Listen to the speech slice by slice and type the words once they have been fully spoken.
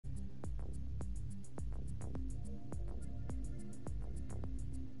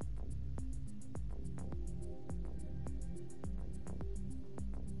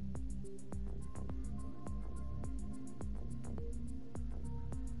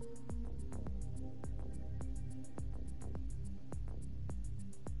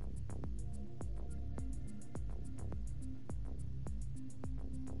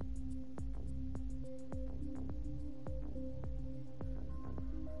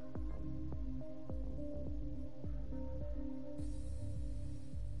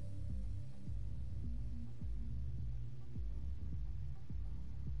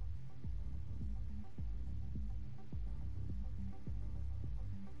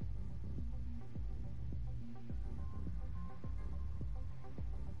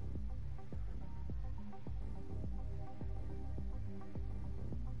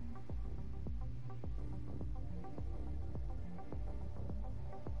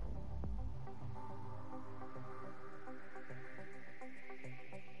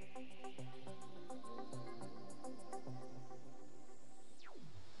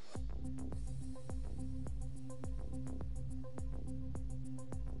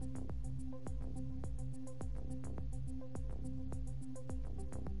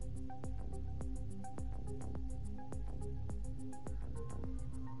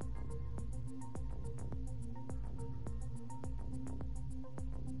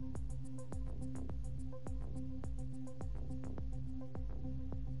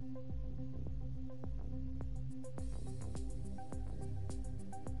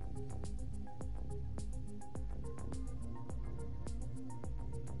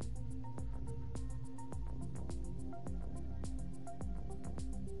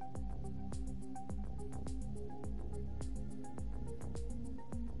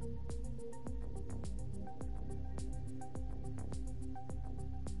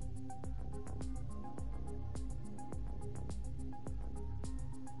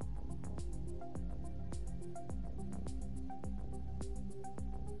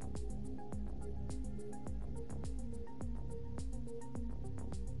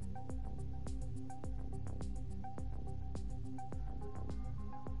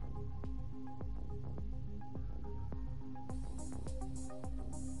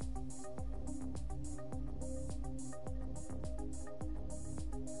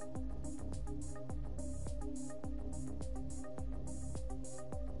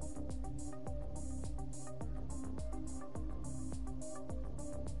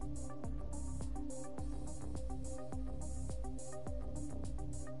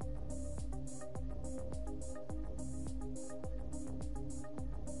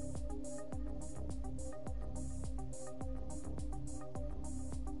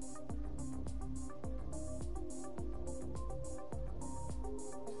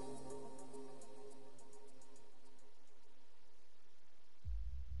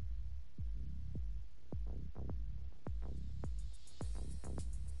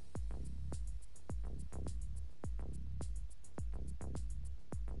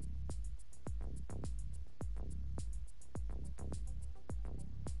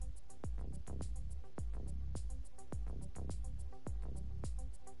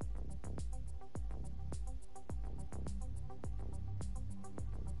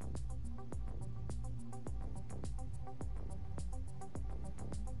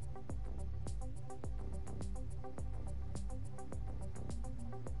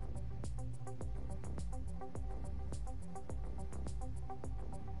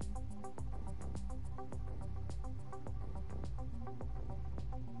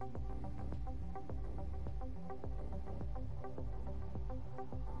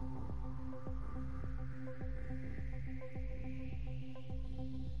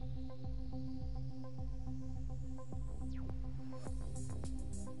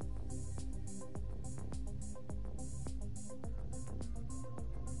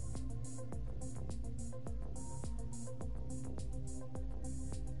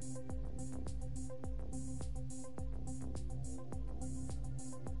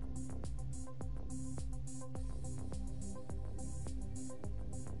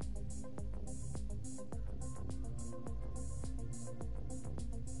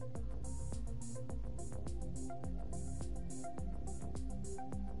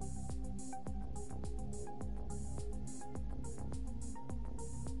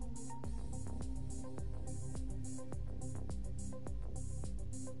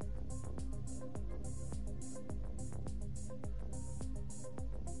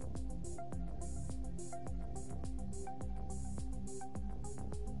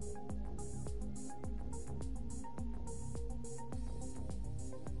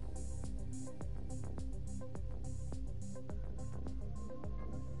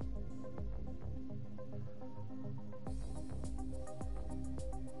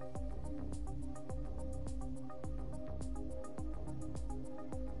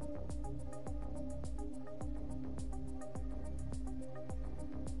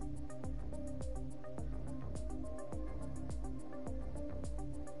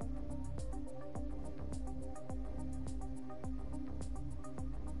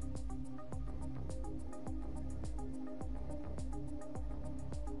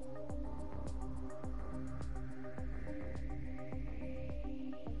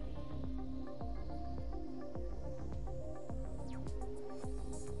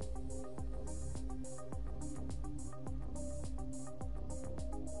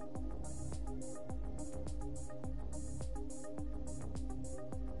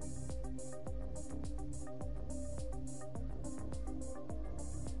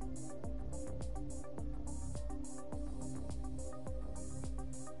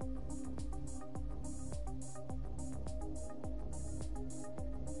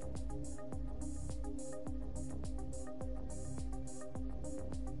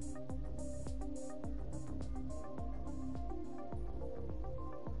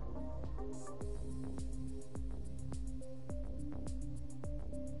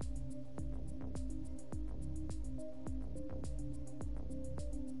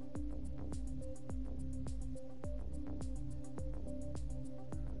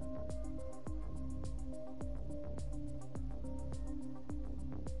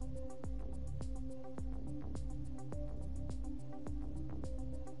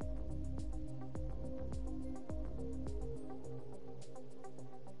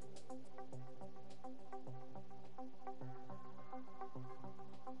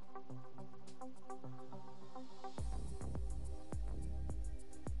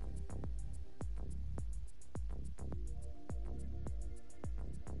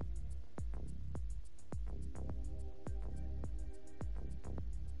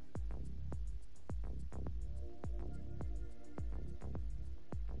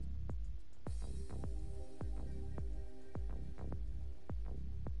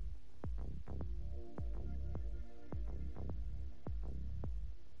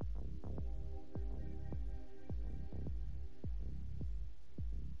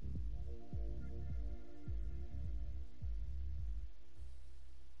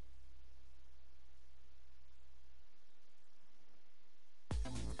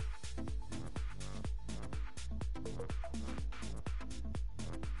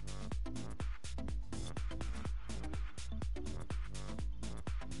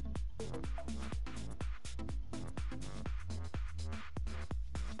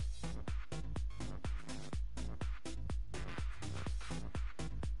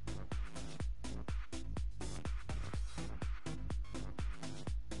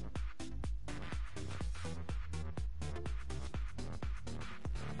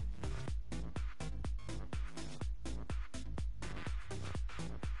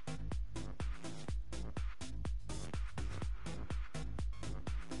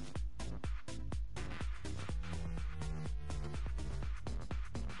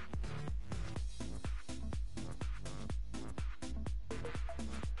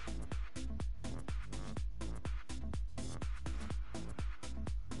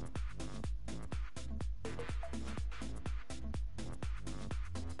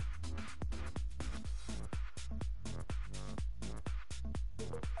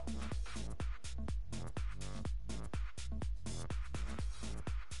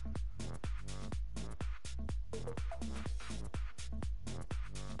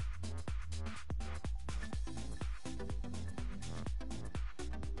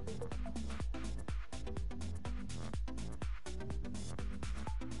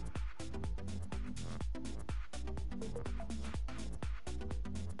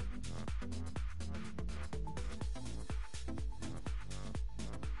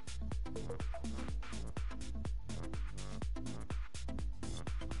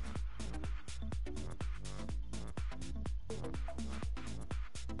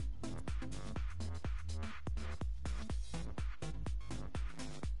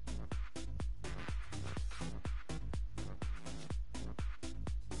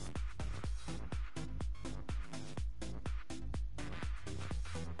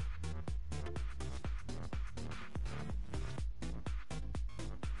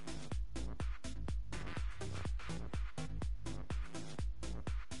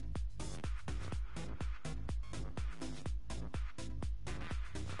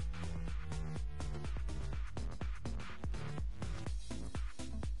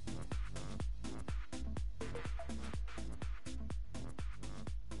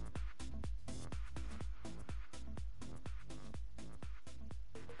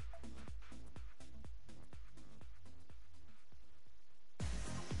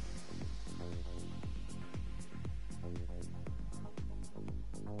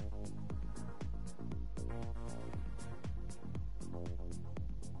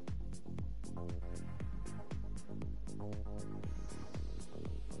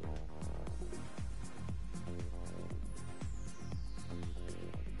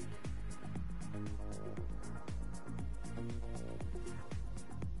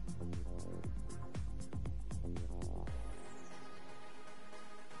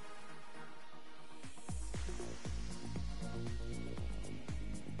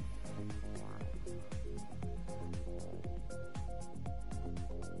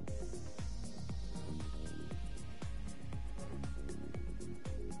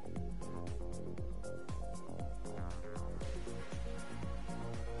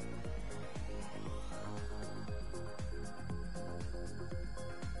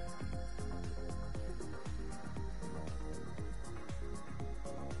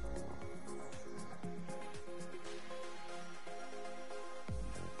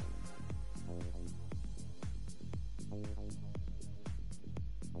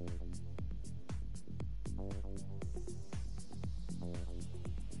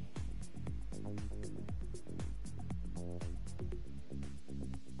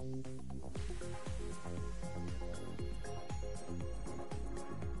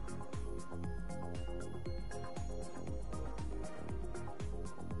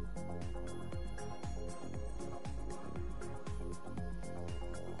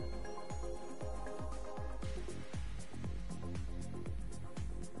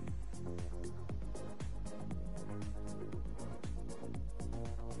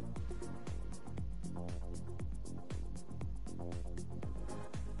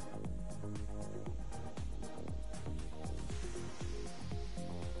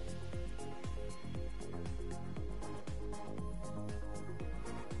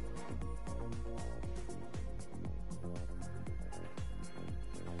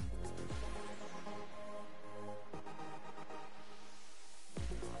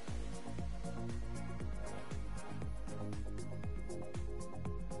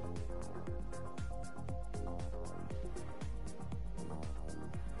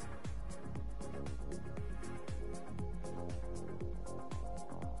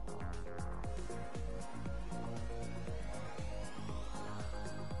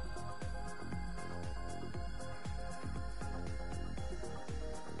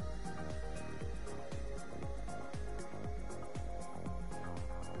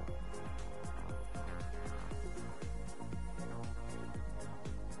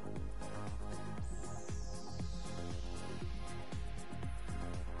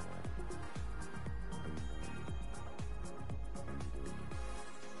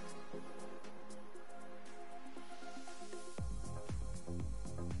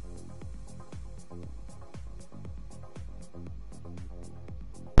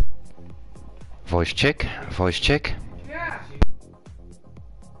Voice check, voice check.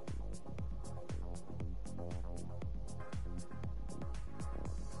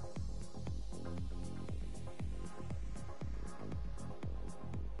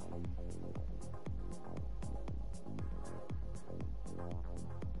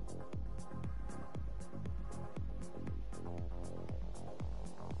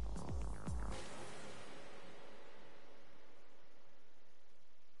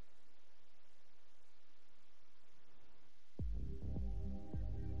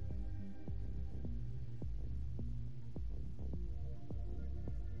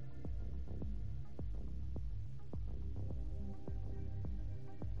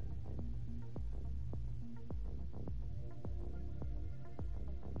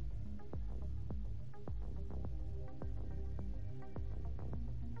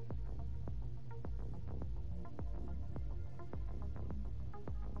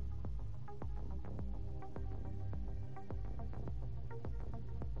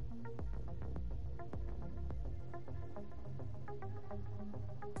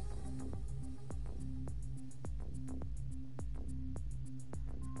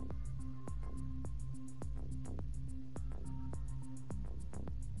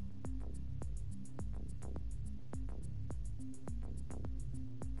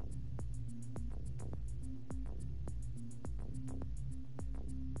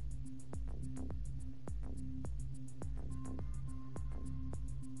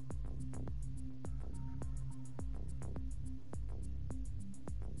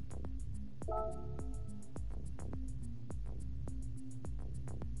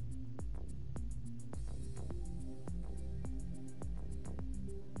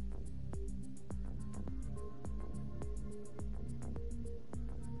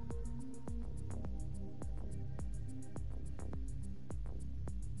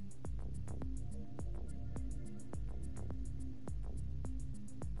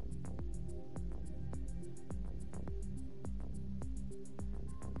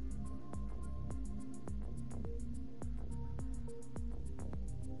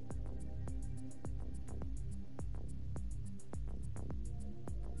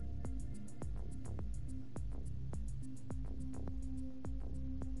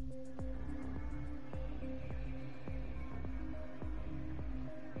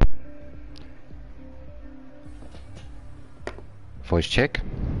 Voice check.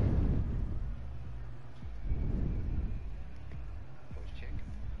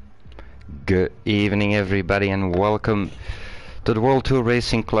 Good evening everybody and welcome to the World Tour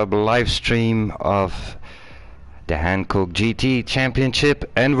Racing Club live stream of the Hankook GT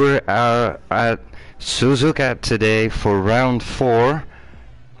Championship, and we're at Suzuka today for round 4,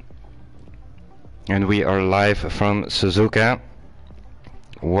 and we are live from Suzuka.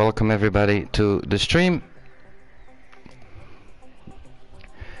 Welcome everybody to the stream.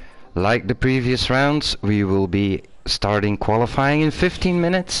 Like the previous rounds, we will be starting qualifying in 15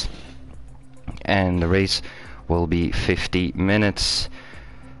 minutes and the race will be 50 minutes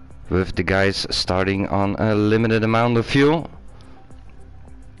with the guys starting on a limited amount of fuel.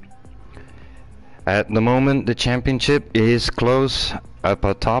 At the moment the championship is close up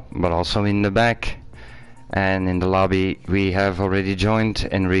at top but also in the back, and in the lobby we have already joined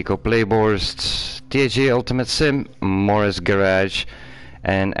Enrico Playborst, TAG Ultimate Sim, Morris Garage,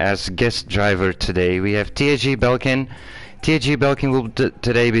 and as guest driver today we have TAG Belkin. TAG Belkin will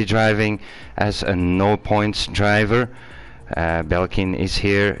today be driving as a no points driver. Belkin is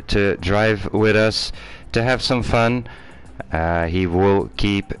here to drive with us to have some fun. He will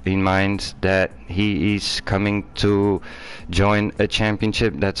keep in mind that he is coming to join a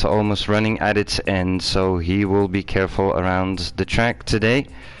championship that's almost running at its end, so he will be careful around the track today.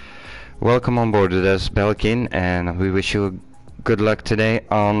 Welcome on board with us, Belkin, and we wish you good luck today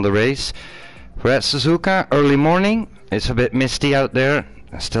on the race. We're at Suzuka, early morning. It's a bit misty out there,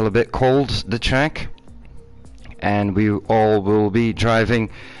 still a bit cold, the track, and we all will be driving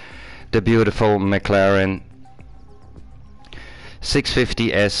the beautiful McLaren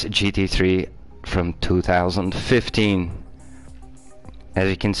 650S GT3 from 2015. As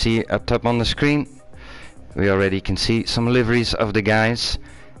you can see up top on the screen, we already can see some liveries of the guys,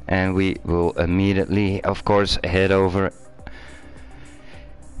 and we will immediately of course head over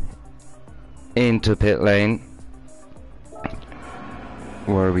into pit lane,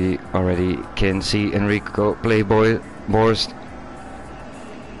 where we already can see Enrico Playborst.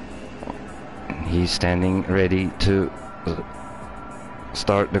 He's standing ready to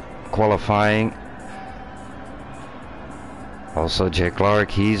start the qualifying. Also Jack Clark,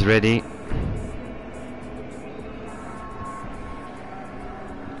 he's ready.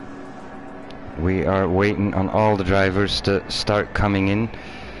 We are waiting on all the drivers to start coming in.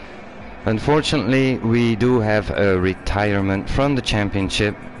 Unfortunately, we do have a retirement from the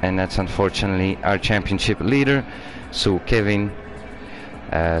championship, and that's unfortunately our championship leader, Kevin.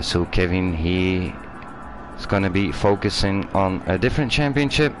 Kevin, he is going to be focusing on a different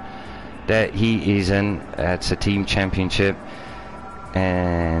championship that he is in. It's a team championship,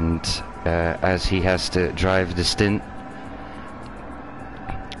 and as he has to drive the stint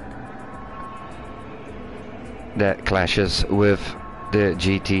that clashes with the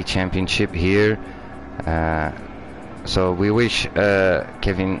GT championship here, so we wish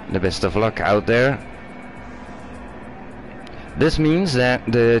Kevin the best of luck out there. This means that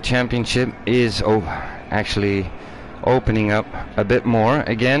the championship is actually opening up a bit more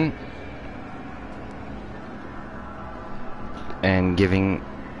again and giving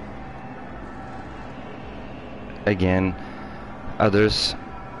again others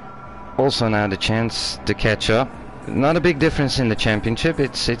also now the chance to catch up. Not a big difference in the championship,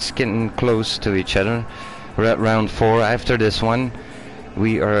 it's getting close to each other. We're at round 4. After this one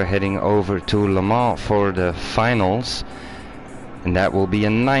we are heading over to Le Mans for the finals, and that will be a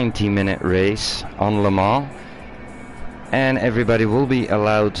 90-minute race on Le Mans, and everybody will be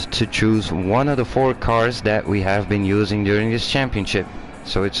allowed to choose one of the 4 cars that we have been using during this championship.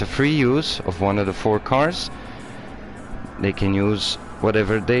 So it's a free use of one of the 4 cars. They can use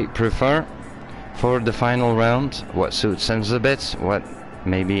whatever they prefer for the final round, what suits them the best, what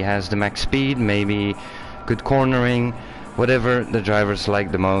maybe has the max speed, maybe good cornering, whatever the drivers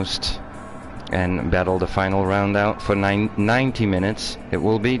like the most, and battle the final round out for 90 minutes. It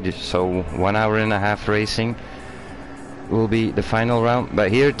will be, so 1 hour and a half racing will be the final round,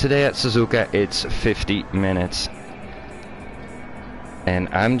 but here today at Suzuka it's 50 minutes. And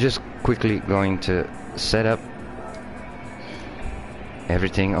I'm just quickly going to set up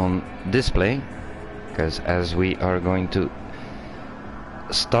everything on display, because as we are going to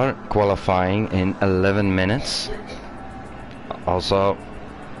start qualifying in 11 minutes. Also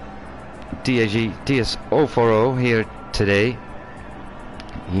TAG TS040 here today.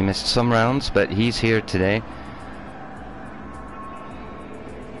 He missed some rounds, but he's here today,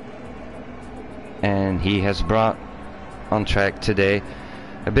 and he has brought on track today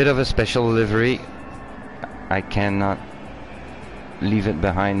a bit of a special livery. I cannot leave it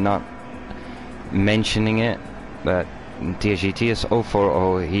behind not mentioning it, but TAG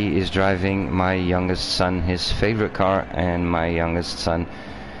TS040, he is driving my youngest son his favorite car, and my youngest son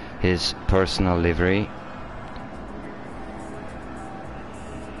his personal livery.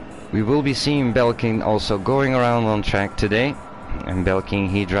 We will be seeing Belkin also going around on track today, and Belkin,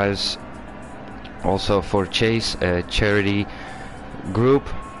 he drives also for Chase, a charity group,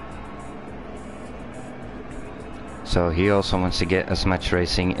 so he also wants to get as much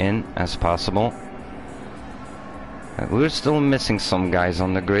racing in as possible. We're still missing some guys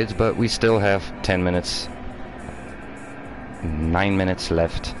on the grids, but we still have 10 minutes, 9 minutes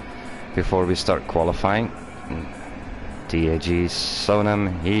left before we start qualifying. TAG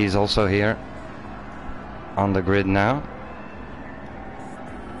Sonam, he's also here on the grid now.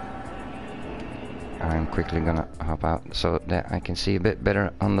 I'm quickly gonna hop out so that I can see a bit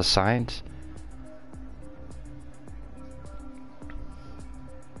better on the sides.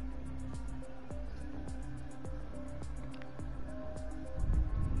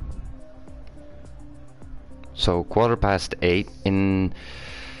 So 8:15, in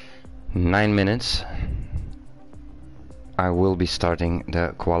 9 minutes I will be starting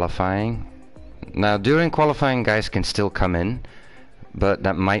the qualifying. Now during qualifying guys can still come in, but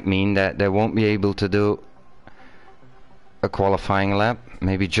that might mean that they won't be able to do a qualifying lap,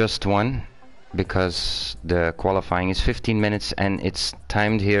 maybe just one, because the qualifying is 15 minutes and it's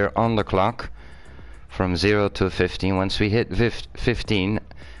timed here on the clock from 0 to 15. Once we hit 15,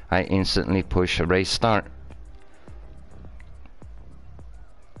 I instantly push a race start.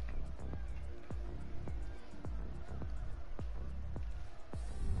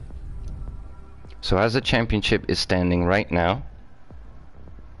 So as the championship is standing right now,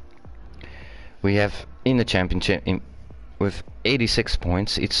 we have in the championship with 86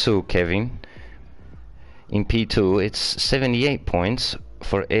 points, it's Kevin. In P2 it's 78 points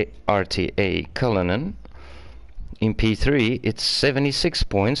for RTA Cullinan. In P3 it's 76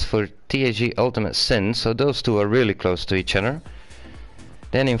 points for TAG Ultimate Sin, so those two are really close to each other.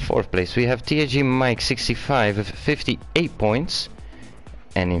 Then in 4th place we have TAG Mike 65 with 58 points.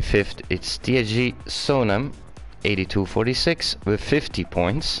 And in 5th it's TAG Sonam 8246 with 50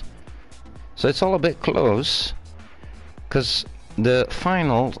 points. So it's all a bit close, because the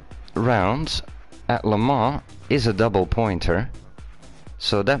final round at Le Mans is a double pointer.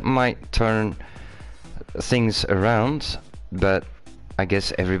 so that might turn things around, but I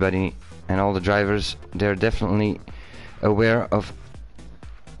guess everybody and all the drivers, they're definitely aware of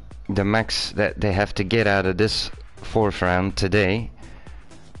the max that they have to get out of this fourth round today.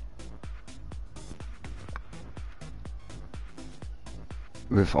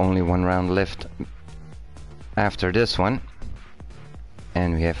 With only one round left after this one.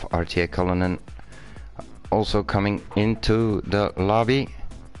 And we have RTA Cullinan also coming into the lobby.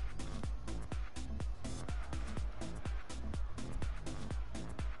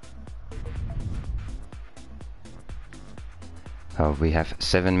 We have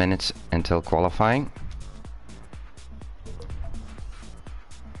 7 minutes until qualifying.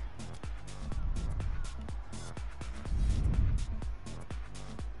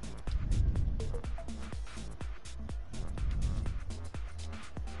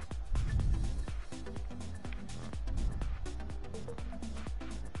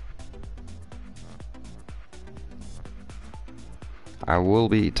 I will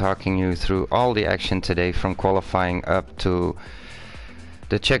be talking you through all the action today, from qualifying up to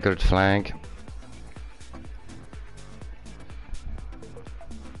the checkered flag.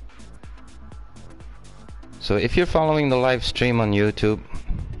 So if you're following the live stream on YouTube,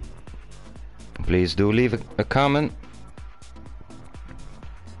 please do leave a comment.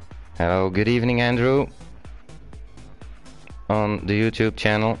 Hello, good evening Andrew on the YouTube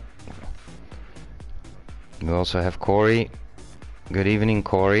channel. We also have Corey. Good evening,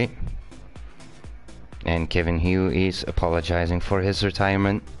 Corey. And Kevin Hugh is apologizing for his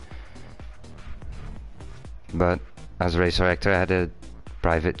retirement. But as racer actor, I had a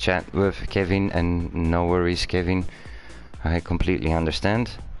private chat with Kevin, and no worries, Kevin. I completely understand.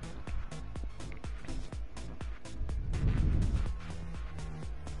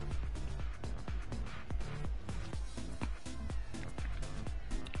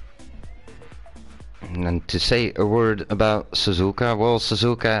 And to say a word about Suzuka, well,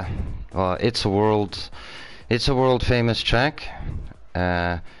 Suzuka, well, it's a world famous track.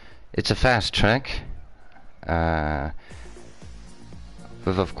 It's a fast track,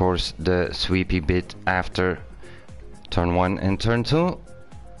 with of course the sweepy bit after turn 1 and turn 2.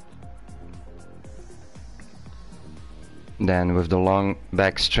 Then with the long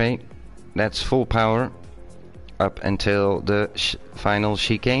back straight, that's full power up until the final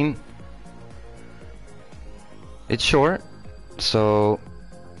chicane. It's short, so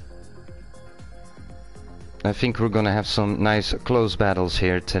I think we're gonna have some nice close battles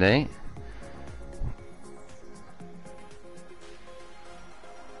here today.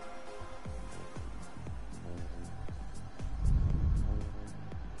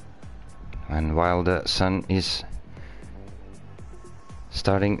 And while the sun is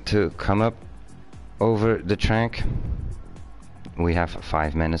starting to come up over the track, we have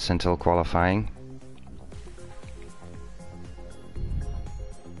 5 minutes until qualifying.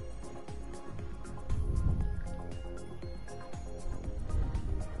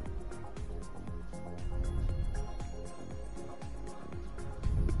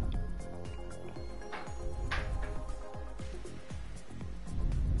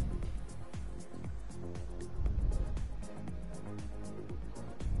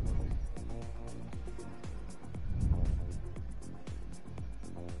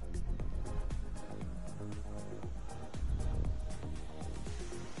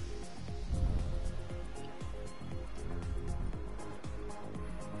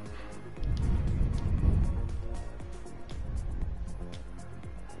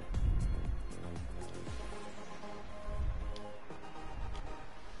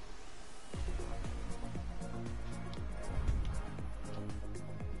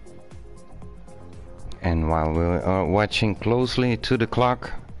 And while we are watching closely to the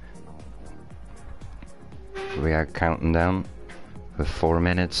clock, we are counting down with 4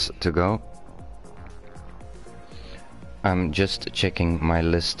 minutes to go. I'm just checking my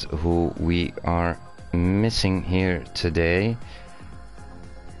list who we are missing here today.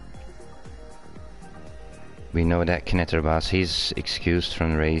 We know that Knetterbas, he's excused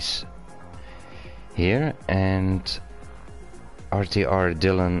from the race here, and RTR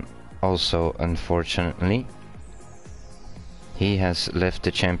Dylan also, unfortunately, he has left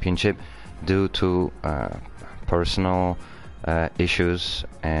the championship due to personal issues,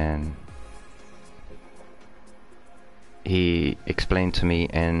 and he explained to me,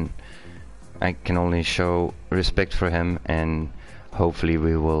 and I can only show respect for him, and hopefully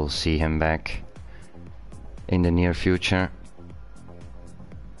we will see him back in the near future.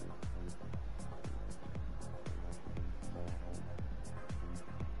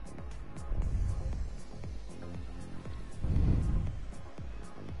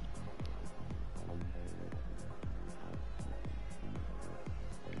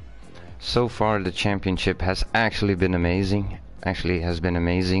 So far the championship has actually been amazing.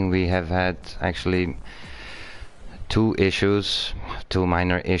 We have had actually two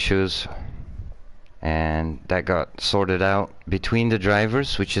minor issues, and that got sorted out between the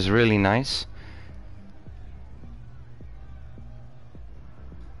drivers, which is really nice.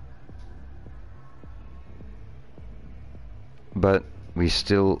 But we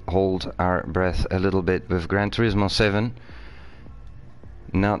still hold our breath a little bit with Gran Turismo 7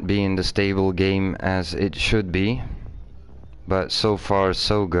 not being the stable game as it should be, but so far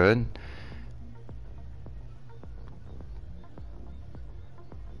so good.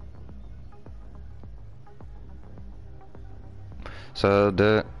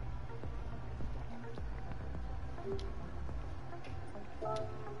 So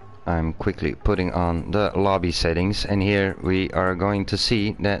I'm quickly putting on the lobby settings, and here we are going to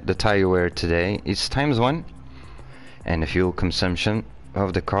see that the tire wear today is ×1, and the fuel consumption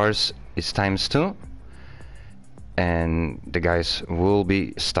of the cars is ×2, and the guys will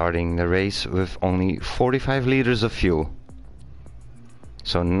be starting the race with only 45 liters of fuel,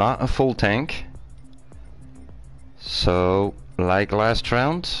 so not a full tank. So like last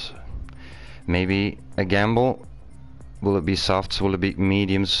round, maybe a gamble. Will it be softs? Will it be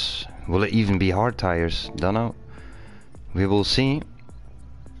mediums? Will it even be hard tires? Don't know. We will see.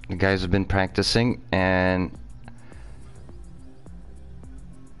 The guys have been practicing, and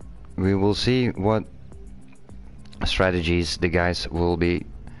we will see what strategies the guys will be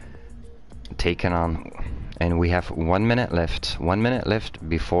taking on. And we have 1 minute left. 1 minute left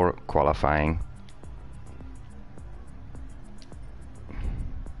before qualifying.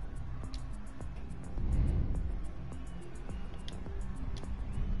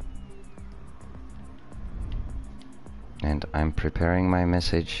 And I'm preparing my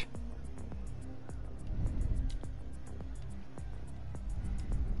message.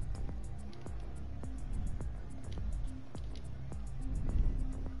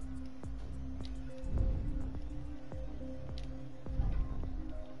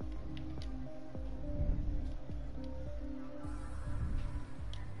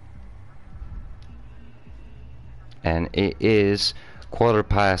 And it is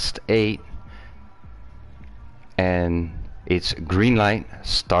 8:15, and it's green light,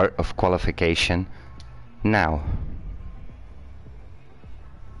 start of qualification now.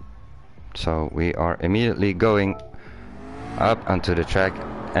 So we are immediately going up onto the track,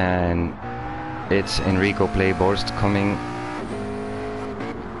 and it's Enrico Playborst coming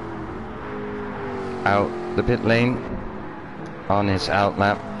out the pit lane on his out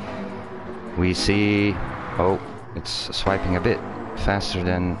lap. We see, oh, it's swiping a bit faster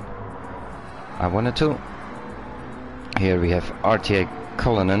than I wanted to. Here we have RTA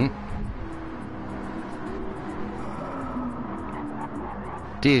Cullinan,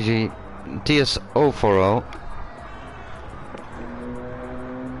 TS040,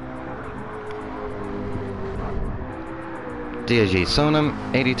 DSG Sonam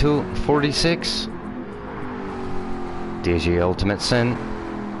 8246, DSG Ultimate Sin,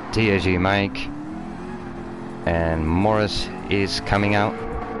 DSG Mike, and Morris is coming out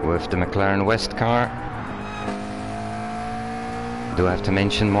with the McLaren West car. Do I have to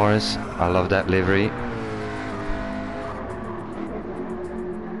mention Morris? I love that livery.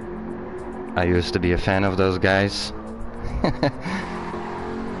 I used to be a fan of those guys.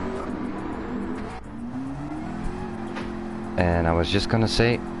 And I was just gonna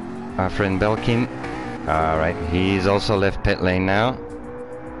say, our friend Belkin, alright, he's also left pit lane now.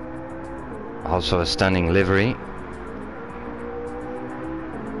 Also a stunning livery,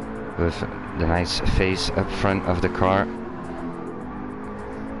 with the nice face up front of the car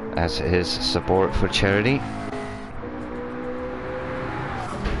as his support for charity.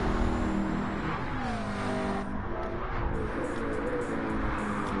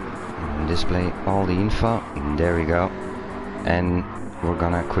 And display all the info. There we go. And we're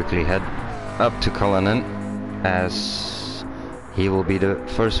gonna quickly head up to Cullinan, as he will be the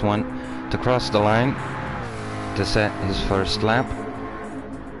first one to cross the line to set his first lap.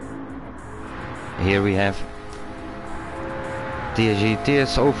 Here we have DSG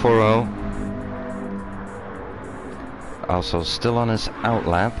TS040, also still on his out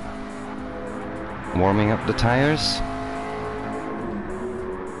lap, warming up the tires.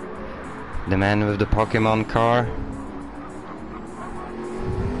 The man with the Pokemon car.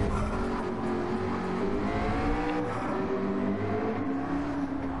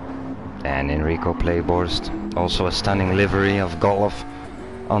 And Enrico Playborst, also a stunning livery of Golf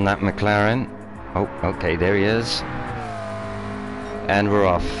on that McLaren. Oh, okay, there he is. And we're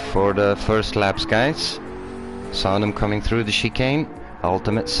off for the first laps, guys. Saw them coming through the chicane.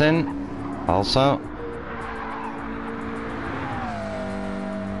 Ultimate Sin also.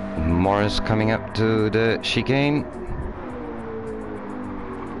 Morris coming up to the chicane.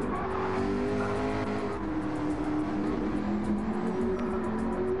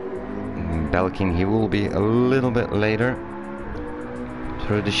 Belkin, he will be a little bit later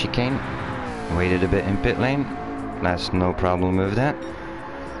through the chicane. Waited a bit in pit lane. That's no problem with that.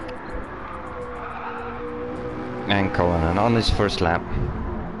 And Cullinan on his first lap.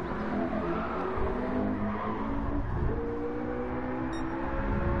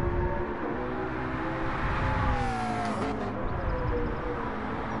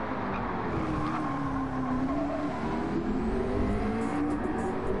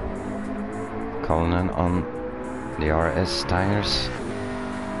 Cullinan on the RS tires.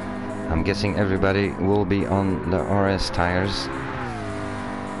 I'm guessing everybody will be on the RS tires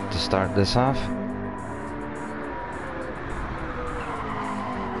to start this off.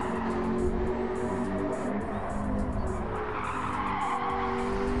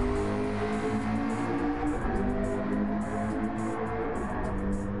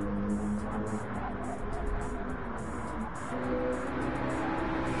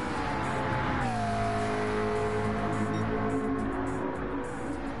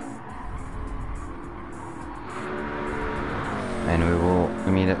 And we will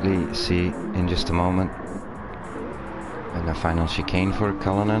immediately see in just a moment in the final chicane for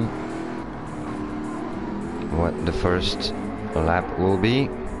Cullinan what the first lap will be.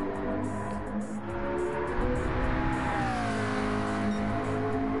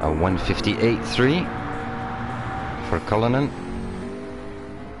 A 1:58.3 for Cullinan.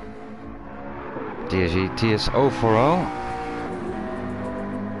 GTS 040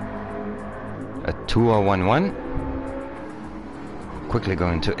 a 2:01.1. Quickly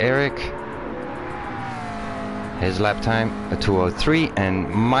going to Eric. His lap time a 2:03, and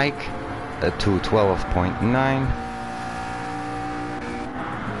Mike a 2:12.9.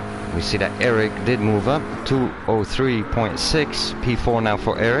 We see that Eric did move up 2:03.6. P4 now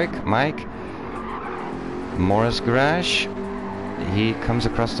for Eric. Mike. Morris Garage. He comes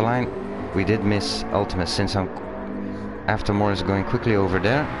across the line. We did miss Ultimate since after Morris going quickly over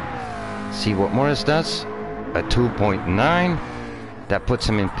there. See what Morris does. A 2.9. That puts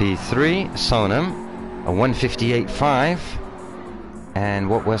him in P3. Sonam, a 1:58.5. And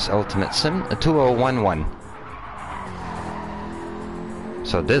what was Ultimate Sim? A 2:01.1.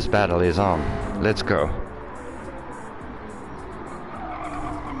 So this battle is on. Let's go.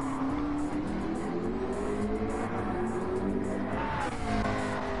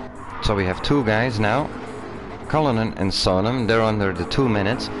 So we have two guys now. Cullinan and Sonam. They're under the 2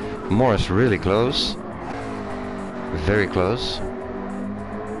 minutes. Morris really close. Very close.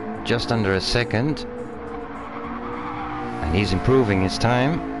 Just under a second, and he's improving his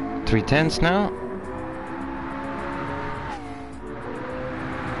time. 3/10 now.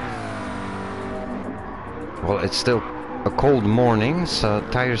 Well, it's still a cold morning, so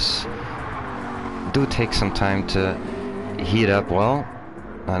tires do take some time to heat up well.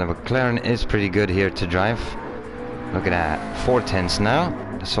 And the McLaren is pretty good here to drive. Look at that, 4/10 now.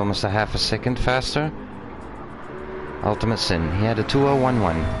 That's almost a half a second faster. Ultimate Sin, he had a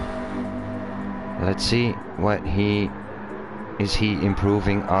 2:01.1. Let's see what is he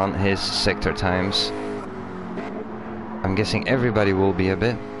improving on his sector times. I'm guessing everybody will be a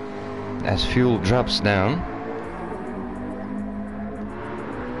bit as fuel drops down.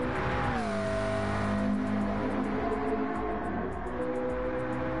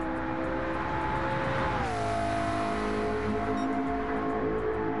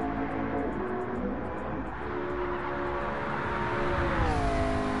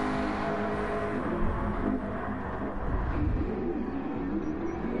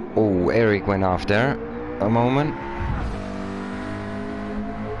 Oh, Eric went off there a moment.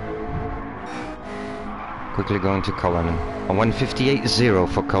 Quickly going to Cullinan. A 1:58.0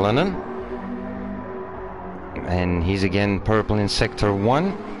 for Cullinan. And he's again purple in sector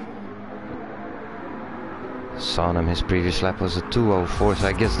 1. Sonam, his previous lap was a 2:04, so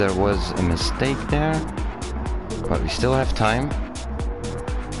I guess there was a mistake there. But we still have time.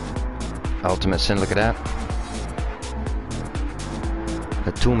 Ultimate Sin, look at that.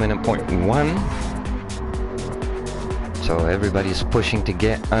 A 2:01. So everybody's pushing to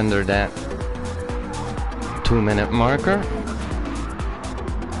get under that 2-minute marker.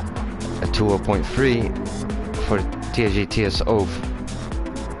 A 2:0.3 for GTS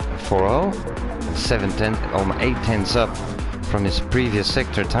 040. 7/10, almost 8/10 up from his previous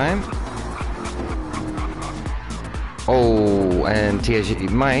sector time. Oh, and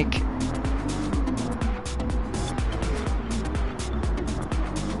Mike.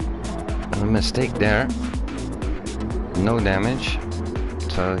 mistake there. No damage.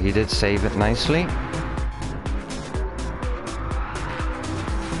 So he did save it nicely.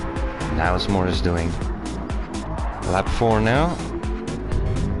 Now it's Morris doing. Lap 4 now.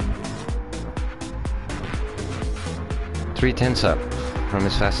 3/10 up from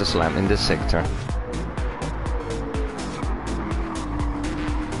his fastest lap in this sector.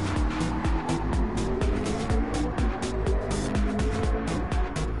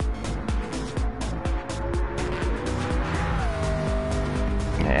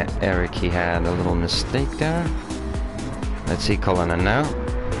 Yeah, Eric, he had a little mistake there. Let's see Cullinan now.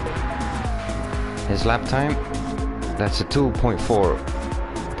 His lap time, that's a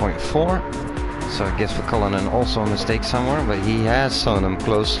 2.4.4. So I guess for Cullinan also a mistake somewhere, but he has shown him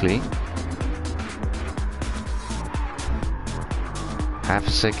closely. Half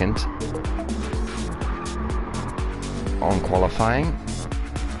a second on qualifying.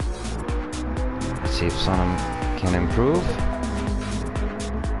 Let's see if Sonam can improve.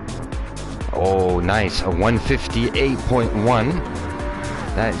 Oh, nice, a 158.1.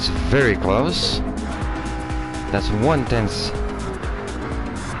 That's very close. That's 1/10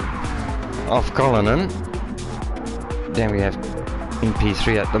 of Cullinan. Then we have in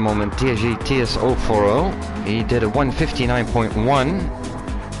P3 at the moment TSG TS040. He did a 159.1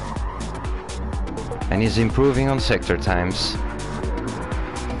 and he's improving on sector times.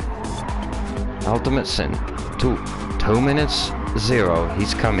 Ultimate Sin 2 minutes 0.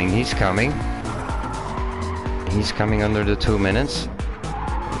 He's coming, he's coming. He's coming under the 2 minutes.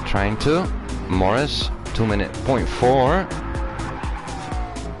 Trying to. Morris 2:04.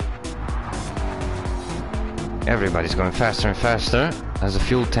 Everybody's going faster and faster as the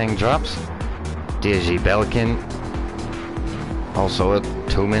fuel tank drops. DSG Belkin also at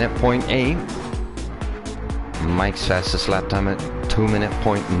 2:08. Mike's fastest lap time at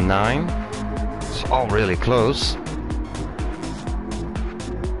 2:09. It's all really close.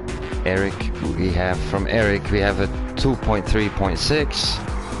 Eric, we have from Eric, we have a 2.3.6.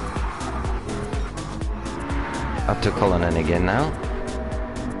 Up to Cullinan again now.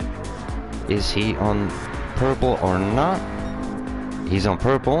 Is he on purple or not? He's on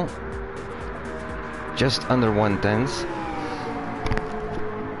purple. Just under 1/10.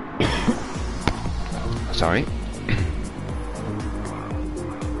 Sorry.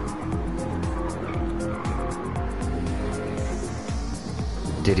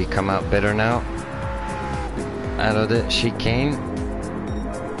 Did he come out better now? Out of the chicane.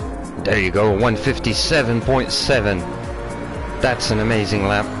 There you go, 157.7. That's an amazing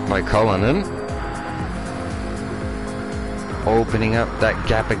lap by Cullinan. Opening up that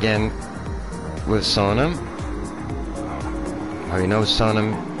gap again with Sonam. Oh, you know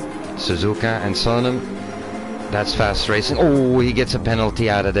Sonam, Suzuka and Sonam. That's fast racing. Oh, he gets a penalty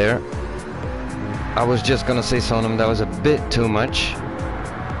out of there. I was just gonna say Sonam, that was a bit too much.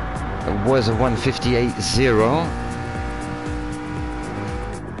 It was a 158.0.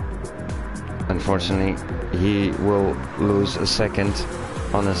 Unfortunately, he will lose a second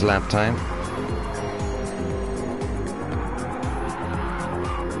on his lap time.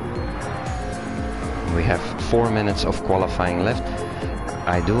 We have 4 minutes of qualifying left.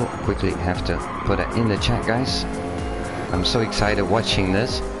 I do quickly have to put it in the chat, guys. I'm so excited watching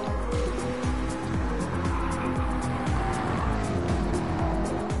this.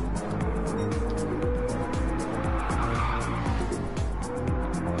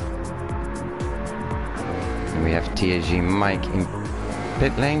 We have TSG Mike in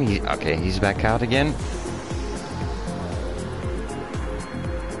pit lane. He's back out again.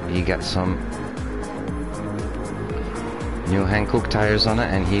 He got some new Hankook tires on it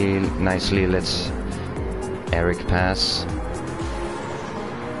and he nicely lets Eric pass.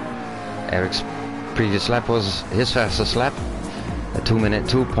 Eric's previous lap was his fastest lap, a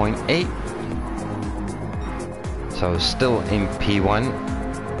 2:02.8. So still in P1.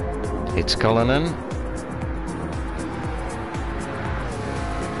 It's Cullinan.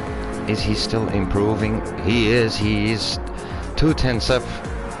 Is he still improving? He is 2/10 up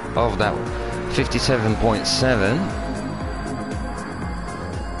of that 57.7.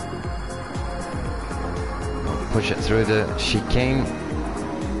 Push it through the chicane.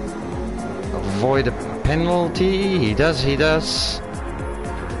 Avoid a penalty. He does.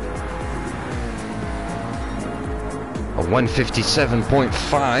 A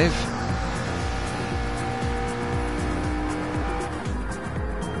 157.5.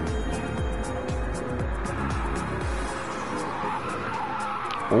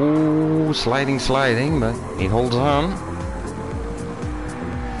 Oh, sliding, but he holds on.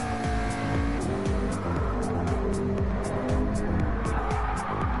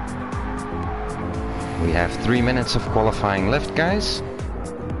 We have 3 minutes of qualifying left, guys.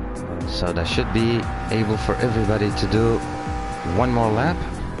 So that should be able for everybody to do one more lap.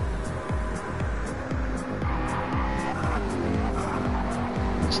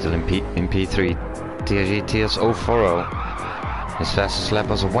 Still in P3. TRG TS040. His fastest lap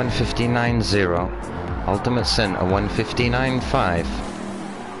was a 1:59.0. Ultimate Sin a 1:59.5.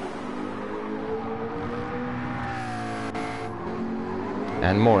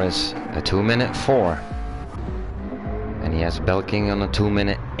 And Morris a 2-minute 4. And he has Belking on a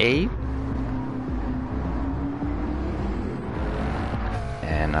 2-minute 8.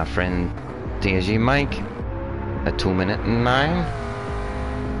 And our friend TSG Mike a 2-minute 9.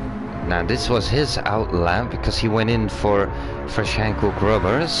 Now this was his out lap because he went in for fresh Hankook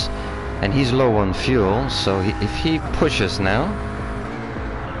rubbers and he's low on fuel, so if he pushes now,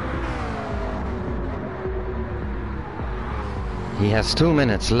 he has 2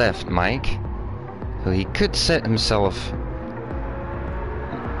 minutes left, Mike, so he could set himself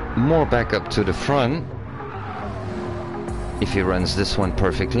more back up to the front if he runs this one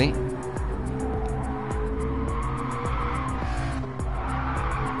perfectly.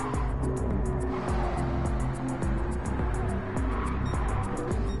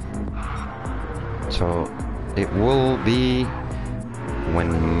 So it will be when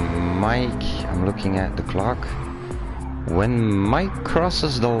Mike, I'm looking at the clock, when Mike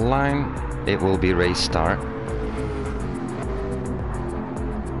crosses the line, it will be race start.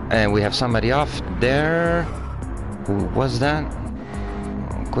 And we have somebody off there. Who was that?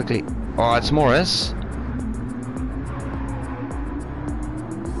 Quickly. Oh, it's Morris.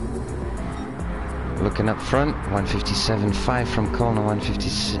 Looking up front, 1:57.5 from Kona,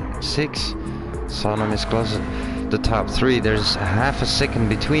 1:56. Sonam is close to the top 3. There's half a second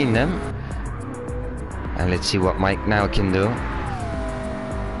between them. And let's see what Mike now can do.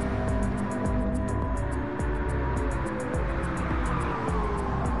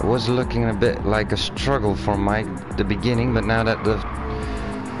 It was looking a bit like a struggle for Mike at the beginning, but now that the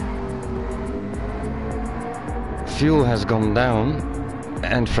fuel has gone down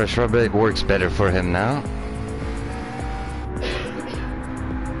and fresh rubber, it works better for him now.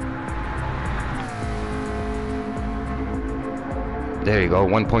 There you go,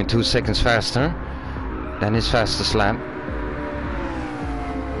 1.2 seconds faster than his fastest lap.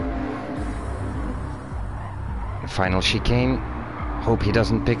 Final chicane. Hope he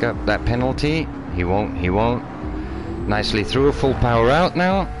doesn't pick up that penalty. He won't. Nicely through, full power out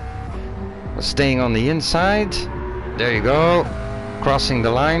now. Staying on the inside. There you go. Crossing the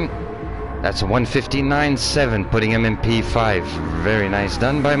line. That's a 1:59.7, putting him in P5. Very nice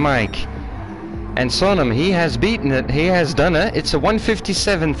done by Mike. And Sonam, he has beaten it, he has done it. It's a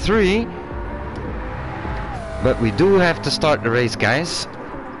 1:57.3. But we do have to start the race, guys.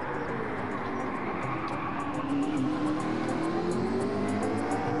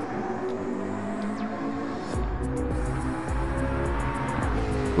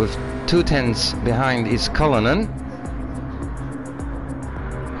 With 2 tenths behind is Cullinan.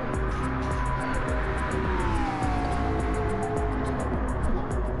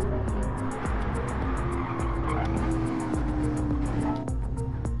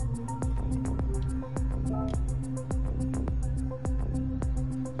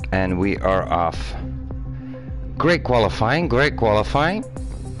 And we are off. Great qualifying, great qualifying.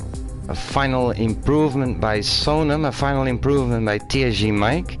 A final improvement by Sonam, a final improvement by TSG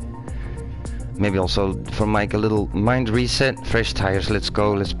Mike. Maybe also for Mike a little mind reset. Fresh tires, let's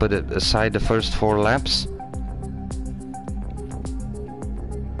go. Let's put it aside the first 4 laps.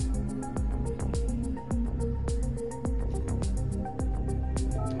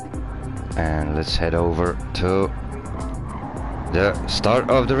 And let's head over to the start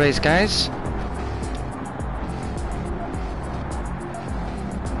of the race, guys.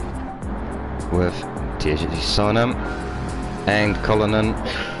 With TSG Sonam and Cullinan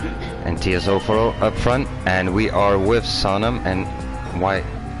and TS040 up front, and we are with Sonam. And why,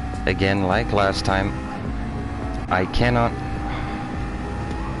 again, like last time, I cannot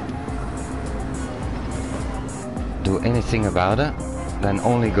do anything about it, then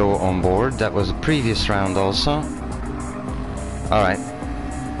only go on board. That was a previous round also. Alright.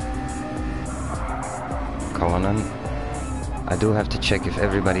 Cullinan. I do have to check if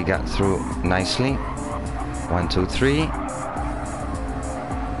everybody got through nicely. 1, 2, 3.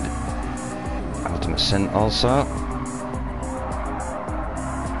 Ultimate Sin also.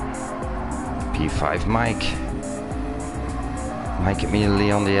 P5 Mike. Mike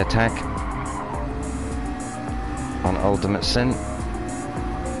immediately on the attack. On Ultimate Sin.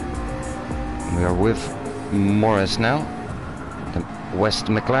 We are with Morris now. The West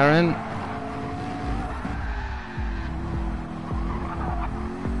McLaren.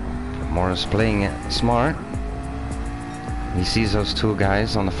 Morris playing it smart. He sees those two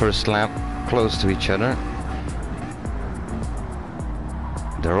guys on the first lap close to each other.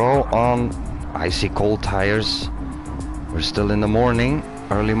 They're all on icy cold tires. We're still in the morning,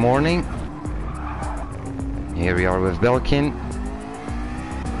 early morning. Here we are with Belkin.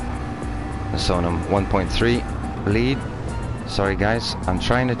 Sonam 1.3 lead. Sorry guys, I'm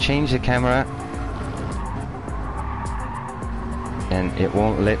trying to change the camera and it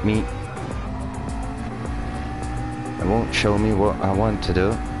won't let me. It won't show me what I want to do.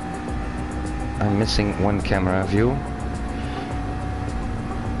 I'm missing one camera view.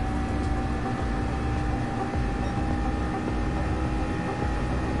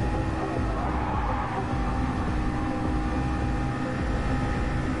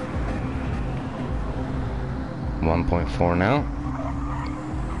 .4 now.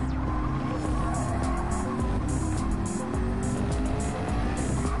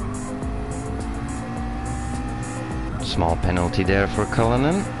 Small penalty there for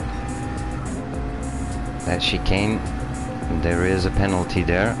Cullinan. That chicane, there is a penalty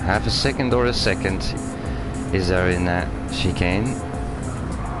there. Half a second or a second is there in that chicane.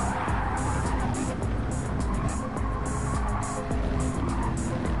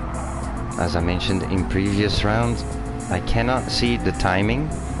 As I mentioned in previous round, I cannot see the timing.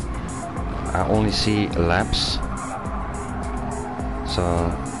 I only see laps. So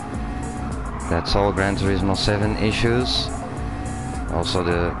that's all Gran Turismo 7 issues. Also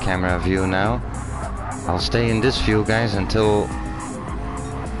the camera view now. I'll stay in this view guys until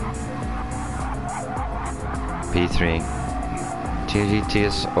P3.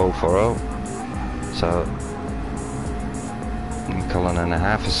 GTS 040. So Cullinan a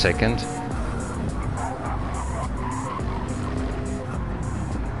half a second.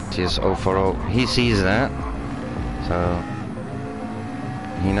 GTS 040, he sees that, so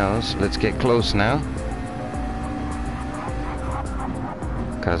he knows. Let's get close now,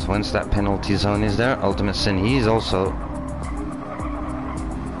 because once that penalty zone is there, Ultimate Sin, he's also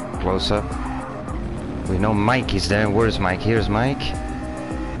close up. We know Mike is there. Where's Mike? Here's Mike,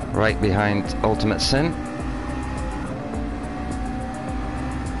 right behind Ultimate Sin.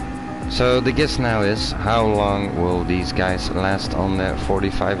 So the guess now is, how long will these guys last on their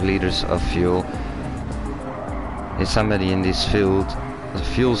 45 liters of fuel? Is somebody in this field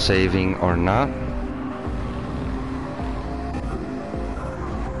fuel saving or not?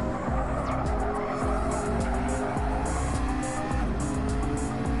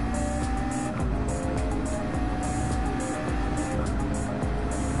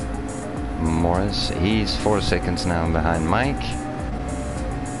 Morris, he's 4 seconds now behind Mike.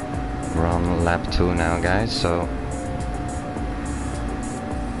 We're on lap 2 now guys, so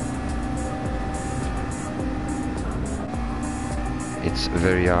it's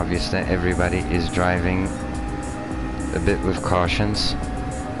very obvious that everybody is driving a bit with cautions.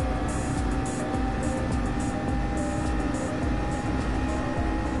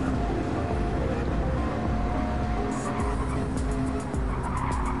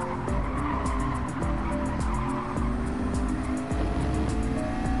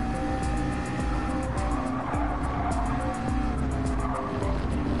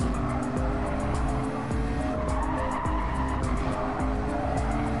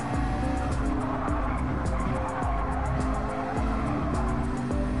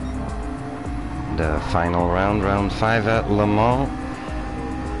 The final round, round 5 at Le Mans.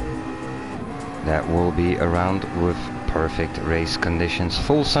 That will be a round with perfect race conditions,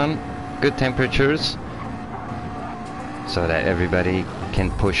 full sun, good temperatures, so that everybody can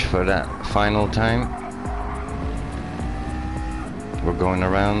push for that final time. We're going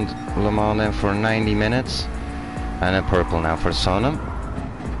around Le Mans then for 90 minutes, and a purple now for Sonam.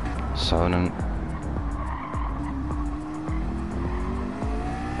 Sonam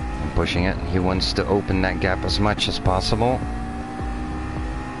pushing it. He wants to open that gap as much as possible.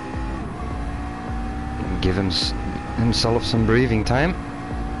 Give himself some breathing time.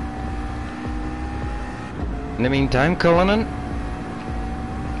 In the meantime, Cullinan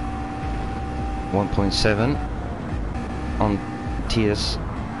 1.7 on TS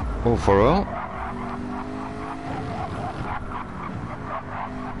 040.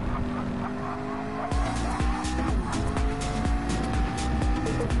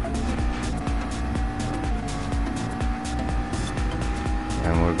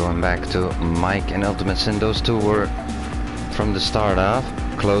 And we're going back to Mike and Ultimate Sin. Those two were from the start off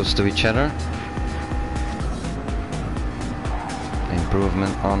close to each other.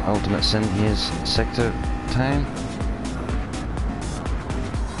 Improvement on Ultimate Sin, his sector time.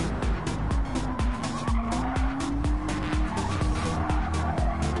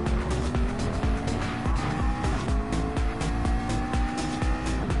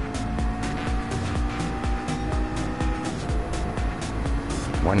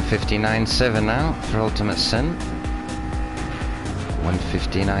 1:59.7 now for Ultimate Sin.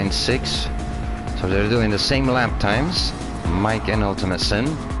 1:59.6. So they're doing the same lap times, Mike and Ultimate Sin.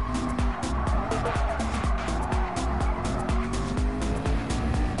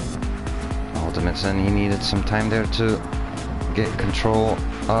 Ultimate Sin, he needed some time there to get control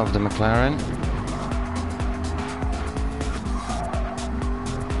of the McLaren.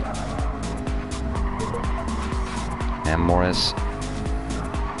 And Morris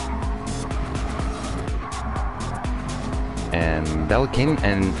and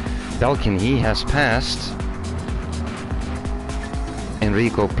Belkin, he has passed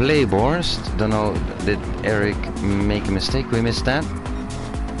Enrico Playborst. Don't know, did Eric make a mistake? We missed that.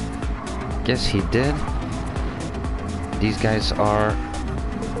 Guess he did. These guys are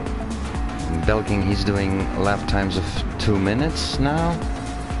Belkin, he's doing lap times of 2 minutes now,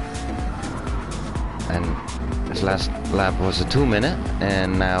 and his last lap was a 2 minute,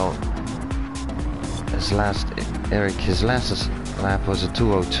 and now his last lap was a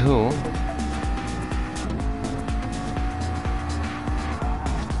 2:02.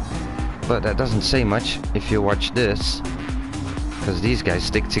 But that doesn't say much if you watch this, because these guys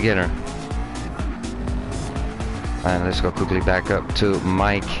stick together. And let's go quickly back up to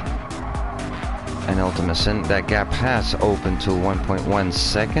Mike and Ultimate Sin. That gap has opened to 1.1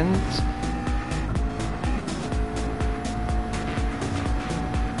 seconds.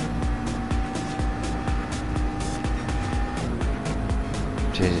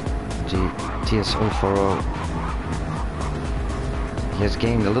 GTS 040. He has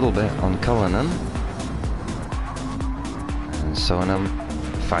gained a little bit on Cullinan. And Sonam,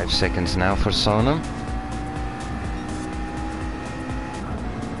 5 seconds now for Sonam.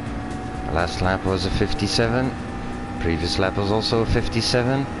 Last lap was a 57. Previous lap was also a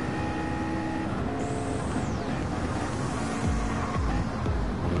 57.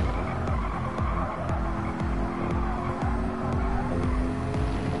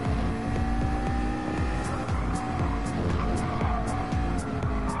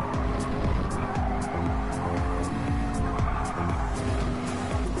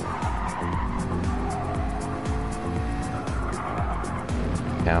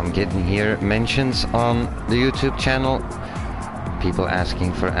 I'm getting here mentions on the YouTube channel, people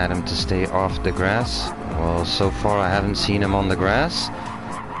asking for Adam to stay off the grass. Well, so far I haven't seen him on the grass.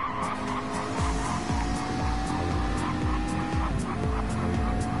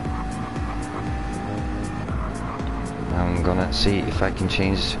 I'm gonna see if I can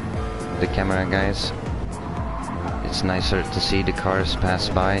change the camera, guys. It's nicer to see the cars pass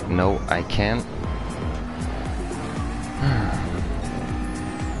by. No, I can't.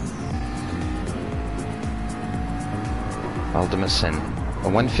 Ultimate Sin, a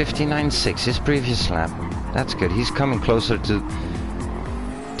 1:59.6, his previous lap. That's good. He's coming closer to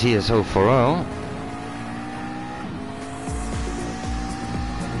TS040.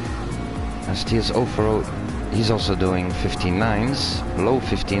 As TS040, he's also doing 59s, low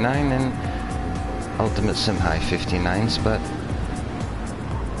 59, and Ultimate Sim high 59s, but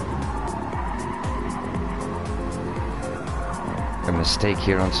a mistake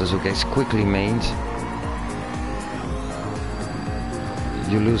here on Suzuka is quickly made.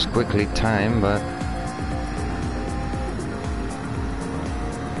 You lose quickly time, but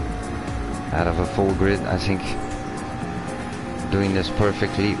out of a full grid, I think doing this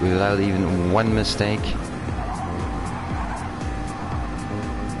perfectly without even one mistake.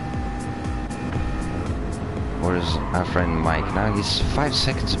 Where's our friend Mike? Now he's 5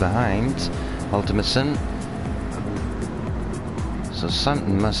 seconds behind Ultimate Sin. So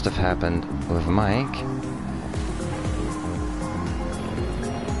something must have happened with Mike.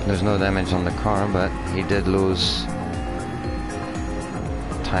 There's no damage on the car, but he did lose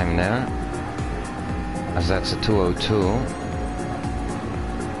time there, as that's a 2:02.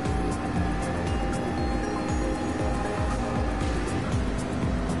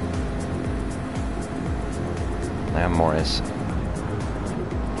 And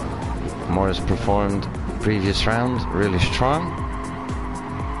Morris performed previous round really strong.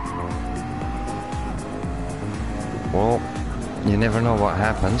 Well, you never know what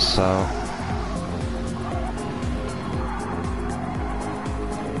happens, so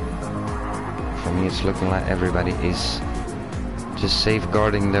for me it's looking like everybody is just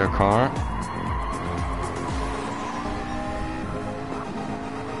safeguarding their car.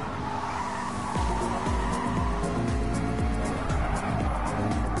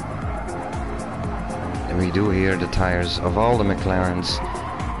 And we do hear the tires of all the McLarens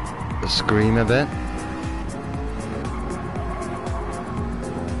scream a bit.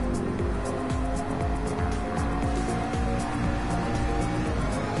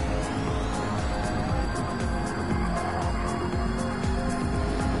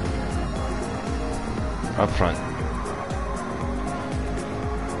 up front.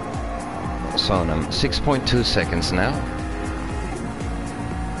 Sonam, 6.2 seconds now.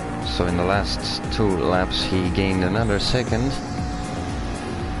 So in the last 2 laps he gained another second.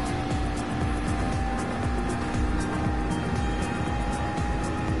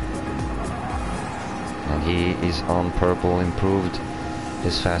 And he is on purple, improved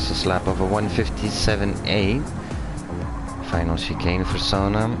his fastest lap of a 1:57.8. Final chicane for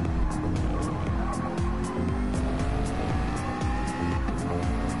Sonam.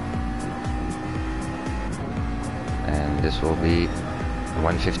 And this will be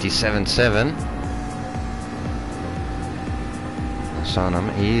 1:57.7. Sonam,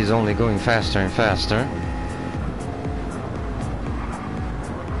 he's only going faster and faster.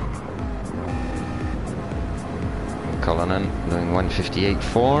 Cullinan doing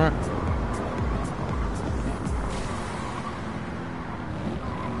 1:58.4.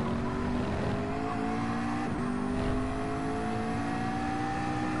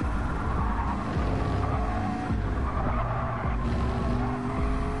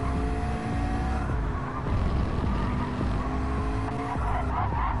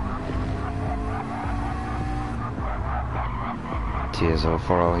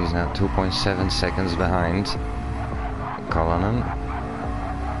 TS040, he's now 2.7 seconds behind Cullinan.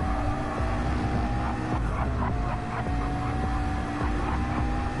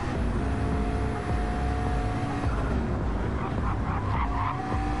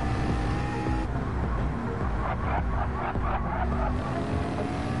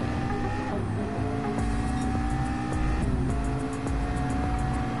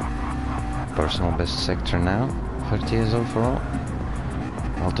 Personal best sector now for TS040.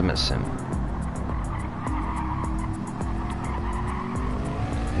 Ultimate Sim.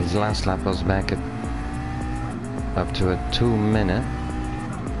 His last lap was back at up to a 2 minute.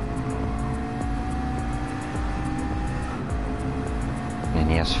 And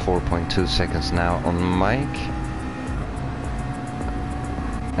he has 4.2 seconds now on Mike.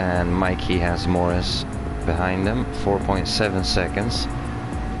 And Mike, he has Morris behind him, 4.7 seconds.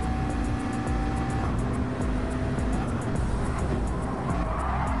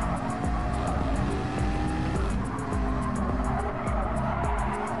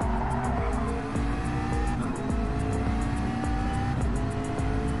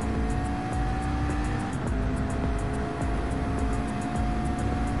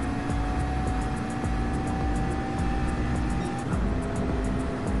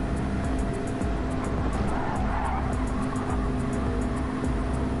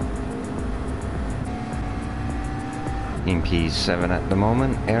 In P7 at the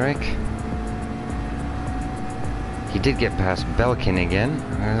moment, Eric. He did get past Belkin again.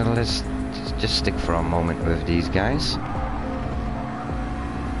 Let's just stick for a moment with these guys.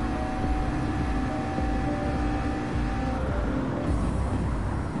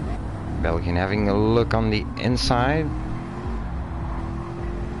 Belkin having a look on the inside.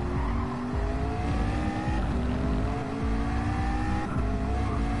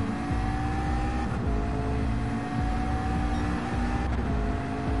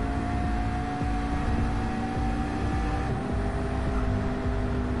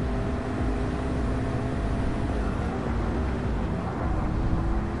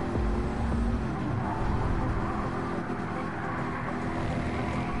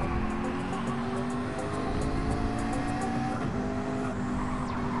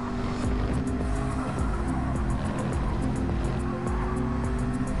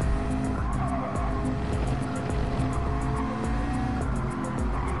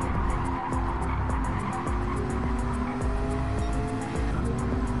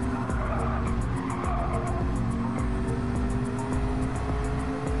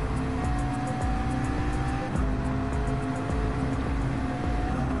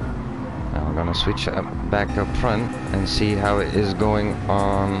 Switch back up front and see how it is going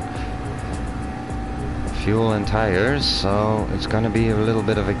on fuel and tires. So it's gonna be a little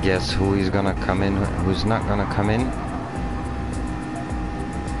bit of a guess who is gonna come in, who's not gonna come in.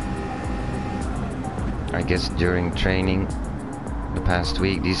 I guess during training the past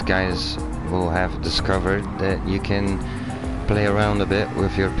week, these guys will have discovered that you can play around a bit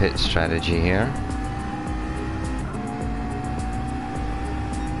with your pit strategy here.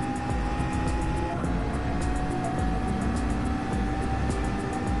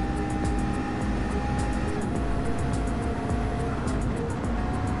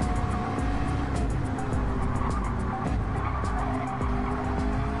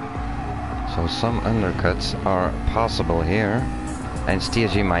 So some undercuts are possible here. And it's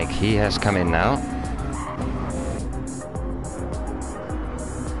TSG Mike, he has come in now.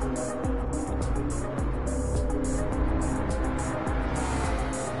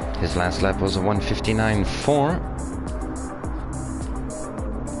 His last lap was a 1:59.4.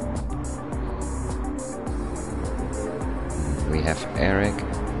 We have Eric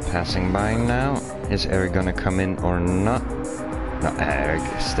passing by now. Is Eric gonna come in or not? No, Eric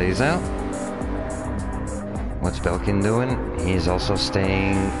stays out. What's Belkin doing? He's also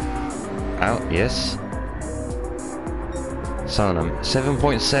staying out, yes. Sonam,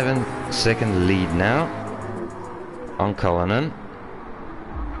 7.7 second lead now on Cullinan.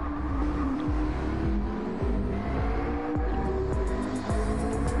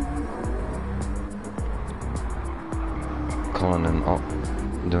 Cullinan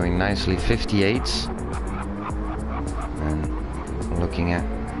doing nicely 58s. And looking at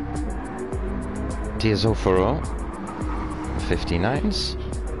TSO40 59s.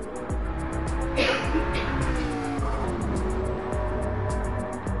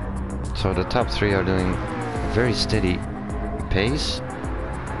 So the top three are doing very steady pace.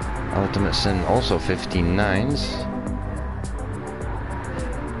 Ultimate Sin also 59s.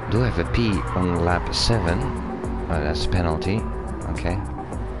 Do have a P on lap 7. Oh, that's penalty. Okay.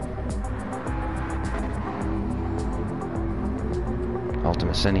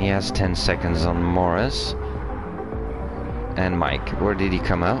 Ultimate Sin, he has 10 seconds on Morris. And Mike, where did he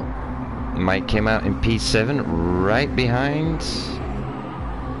come out? Mike came out in P7, right behind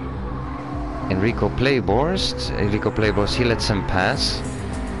Enrico Playborst. Enrico Playborst, he lets him pass.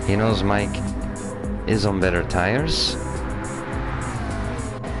 He knows Mike is on better tires.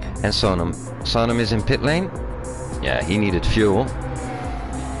 And Sonam. Sonam is in pit lane. Yeah, he needed fuel.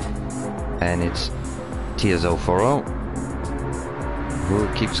 And it's TSO40 who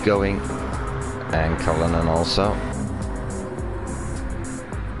keeps going. And Cullinan also.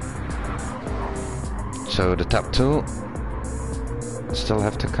 So the top two still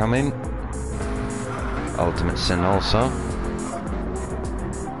have to come in. Ultimate Sin also.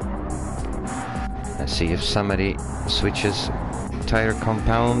 Let's see if somebody switches tire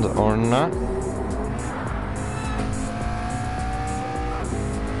compound or not.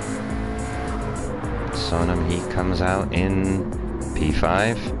 Sonam, he comes out in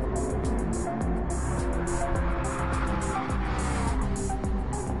P5.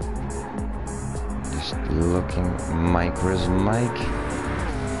 Just looking, Mike, where's Mike?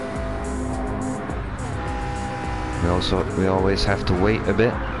 We always have to wait a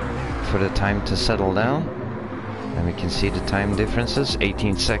bit for the time to settle down. And we can see the time differences,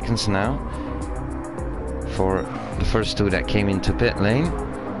 18 seconds now for the first two that came into pit lane.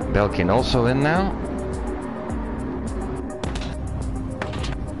 Belkin also in now.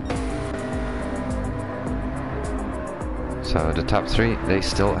 So the top three, they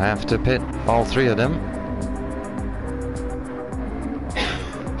still have to pit, all three of them.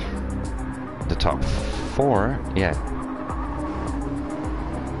 The top four, yeah.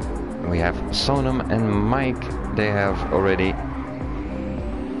 We have Sonam and Mike. They have already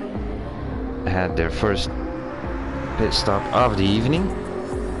had their first pit stop of the evening.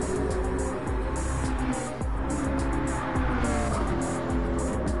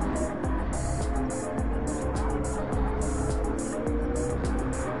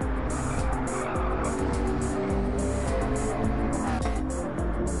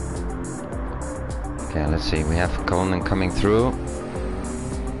 Okay, let's see. We have Cullinan coming through.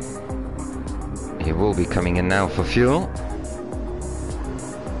 He will be coming in now for fuel.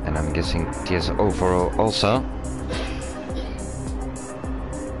 And I'm guessing TSO40 also.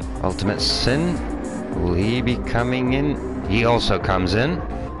 Ultimate Sin. Will he be coming in? He also comes in.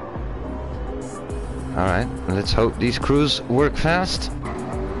 Alright, let's hope these crews work fast.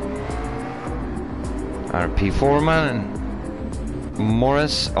 Our P4 man.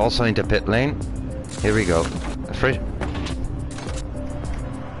 Morris also into pit lane. Here we go.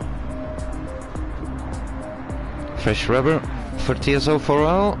 Fresh rubber for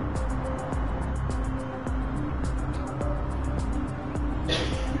TSO40.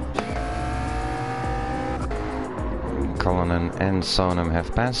 Cullinan and Sonam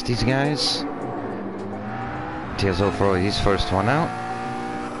have passed these guys. TSO40, he's first one out.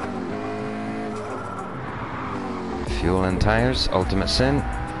 Fuel and tires, Ultimate Sin.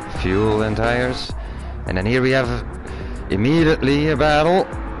 Fuel and tires. And then here we have immediately a battle.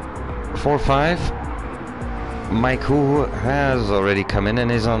 4-5. Mike, who has already come in and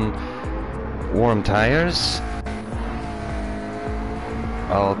is on warm tires.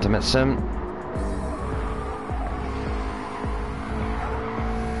 Ultimate Sim.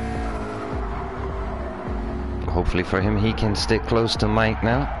 Hopefully for him, he can stick close to Mike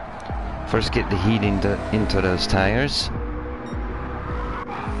now. First get the heat into those tires.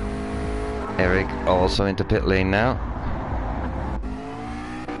 Eric also into pit lane now.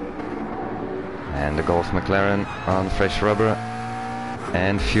 And the Golf McLaren on fresh rubber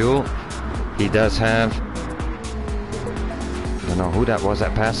and fuel. He does have, I don't know who that was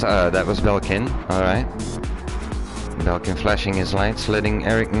that passed. That was Belkin. Alright. Belkin flashing his lights, letting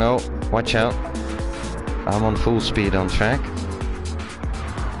Eric know, watch out, I'm on full speed on track.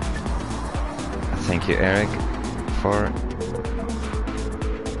 Thank you, Eric,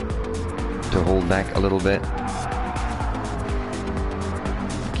 to hold back a little bit.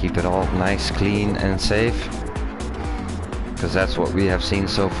 Keep it all nice, clean and safe, because that's what we have seen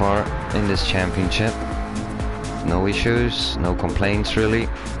so far in this championship. No issues, no complaints really.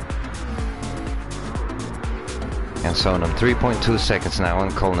 And Sonam, 3.2 seconds now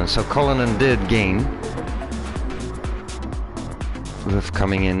on Cullinan. So Cullinan did gain with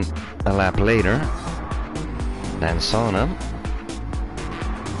coming in a lap later than Sonam.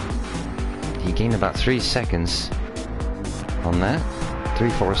 He gained about 3 seconds on that.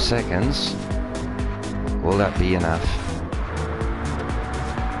 3-4 seconds. Will that be enough?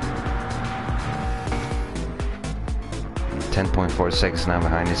 And 10.4 seconds now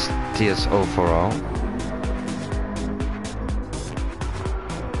behind his TS040.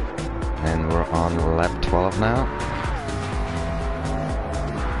 And we're on lap 12 now.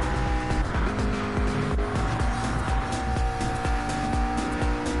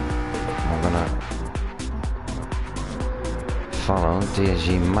 I'm gonna follow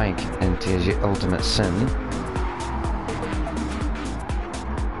TSG Mike and TSG Ultimate Sim.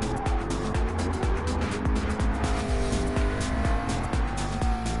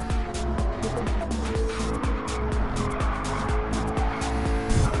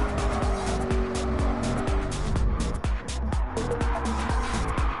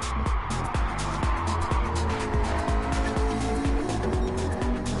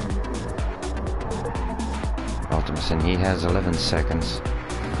 And he has 11 seconds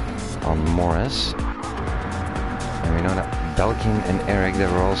on Morris. And we know that Belkin and Eric, they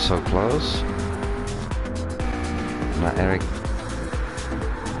were also close. Now Eric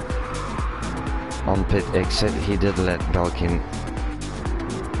on pit exit, he did let Belkin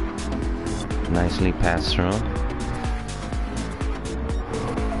nicely pass through.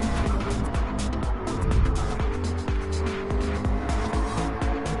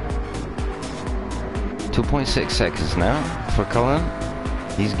 .6 seconds now for Cullen.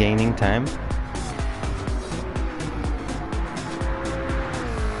 He's gaining time.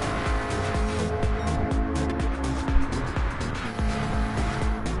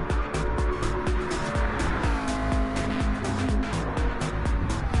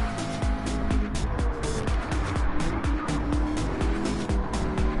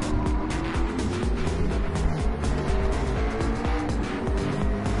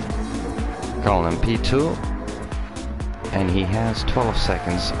 Cullen P2. And he has 12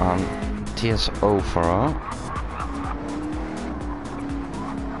 seconds on TS040.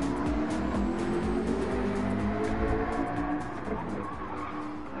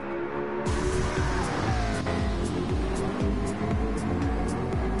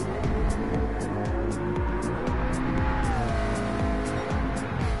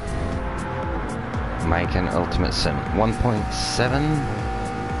 Mike and Ultimate Sim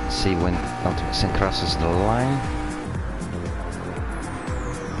 1.7. See when Ultimate Sim crosses the line.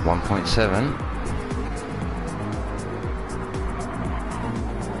 1.7,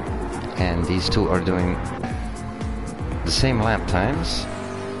 and these two are doing the same lap times.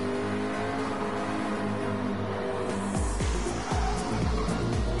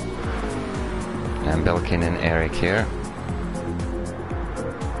 And Belkin and Eric here.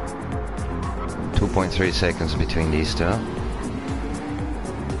 2.3 seconds between these two.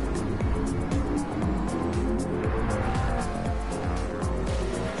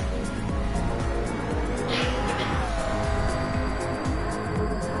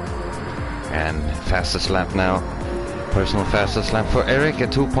 And fastest lap now, personal fastest lap for Eric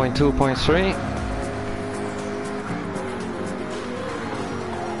at 2.2.3.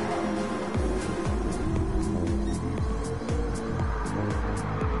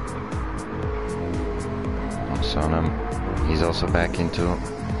 Sonam, he's also back into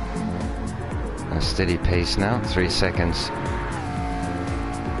a steady pace now. 3 seconds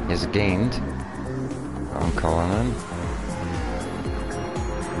is gained on Cullinan.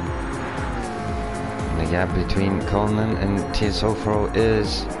 The gap between Cullinan and TS040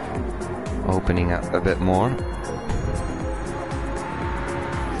 is opening up a bit more.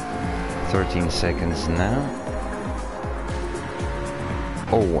 13 seconds now.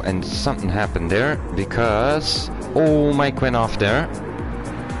 Oh, and something happened there because Mike went off there.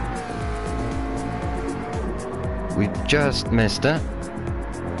 We just missed it.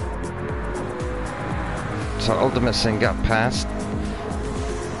 So Ultimate Sin got past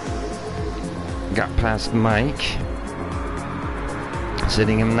Mike,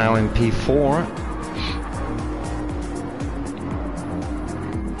 sitting him now in P4.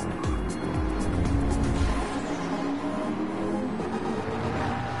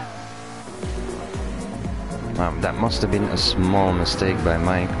 That must have been a small mistake by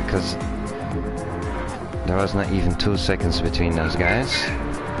Mike, because there was not even 2 seconds between those guys.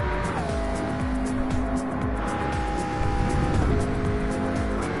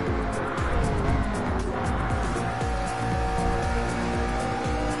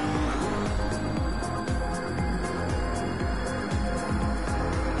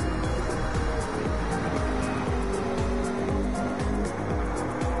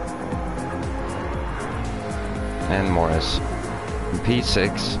 And Morris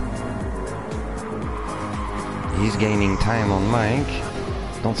P6. He's gaining time on Mike.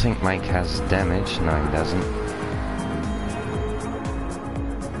 Don't think Mike has damage. No, he doesn't.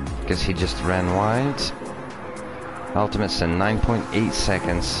 Guess he just ran wide. Ultimate Sin 9.8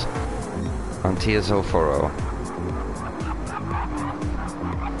 seconds on TS040.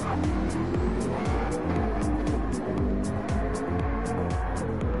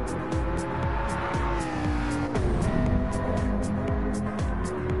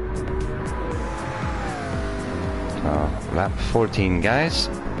 Lap 14, guys.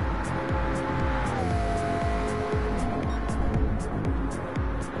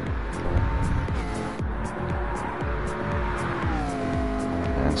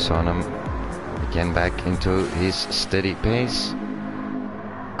 And Sonam again back into his steady pace.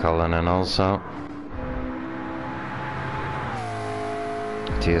 Cullinan also.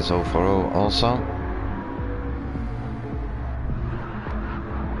 TS040 also.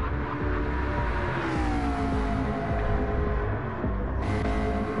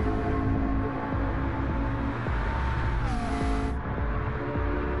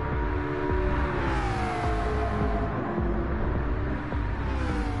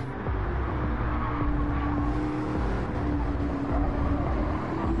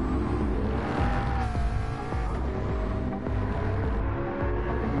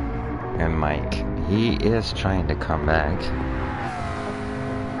 And Mike, he is trying to come back.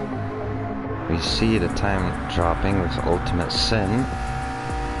 We see the time dropping with Ultimate Sin.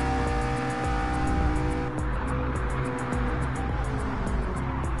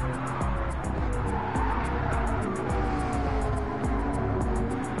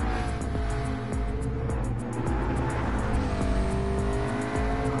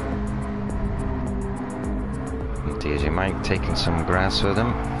 DJ Mike taking some grass with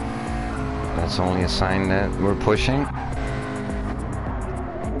him. That's only a sign that we're pushing.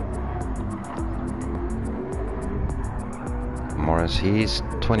 Morris, he's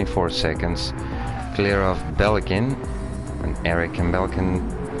 24 seconds clear of Belkin, and Eric and Belkin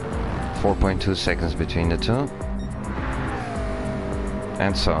 4.2 seconds between the two.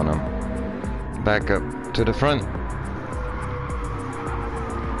 And Sonam back up to the front.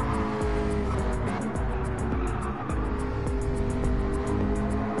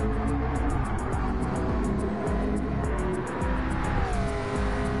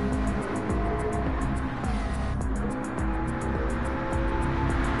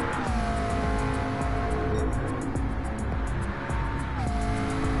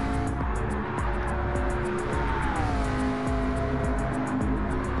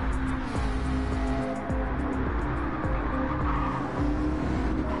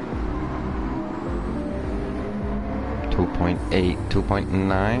 .8,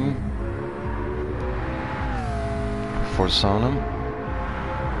 2.9 for Sonam.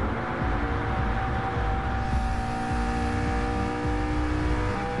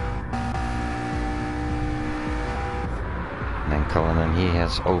 And Cullinan, he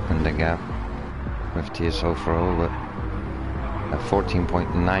has opened the gap with TS040 with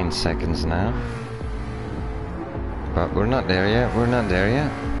 14.9 seconds now. But we're not there yet, we're not there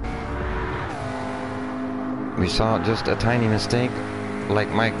yet. We saw just a tiny mistake, like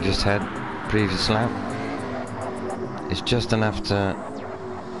Mike just had previous lap. It's just enough to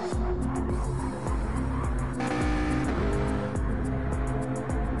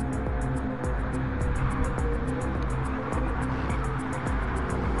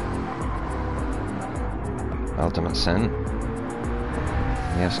Ultimate Sin.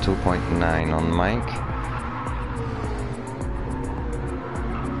 He has 2.9 on Mike.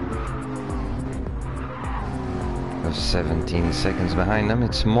 With 17 seconds behind them,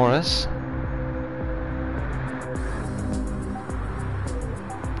 it's Morris.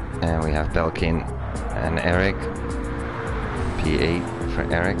 And we have Belkin and Eric. P8 for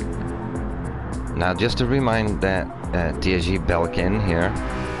Eric. Now just to remind that TSG Belkin here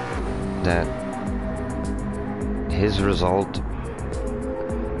that his result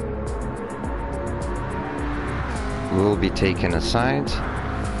will be taken aside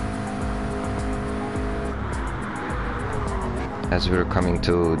as we're coming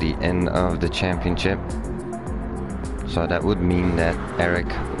to the end of the championship. So that would mean that Eric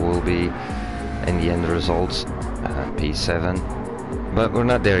will be in the end results P7, but we're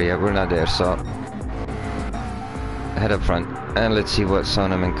not there yet, we're not there. So head up front and let's see what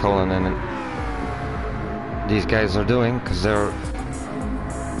Sonam and Colin and these guys are doing, because they're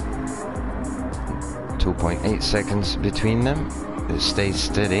 2.8 seconds between them. It stays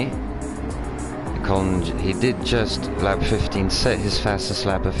steady. Colin, he did just lap 15 set his fastest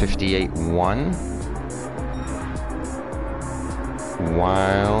lap of 58.1,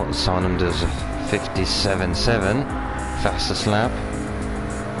 while Sonam does a 57.7 fastest lap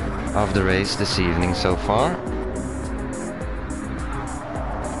of the race this evening so far.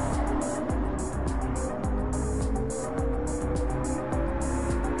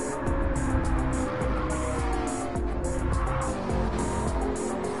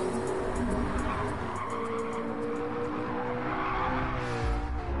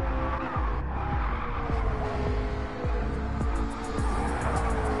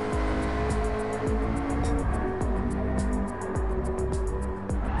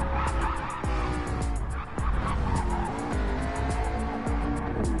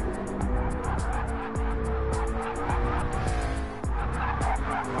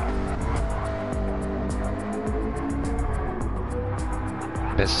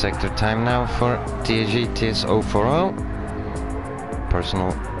 Best sector time now for TSG TS040.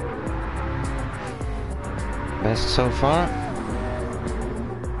 Personal best so far.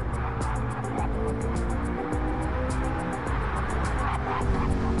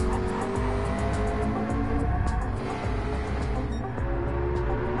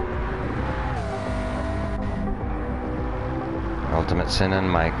 Ultimate Sin and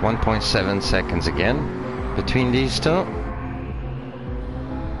Mike, 1.7 seconds again between these two.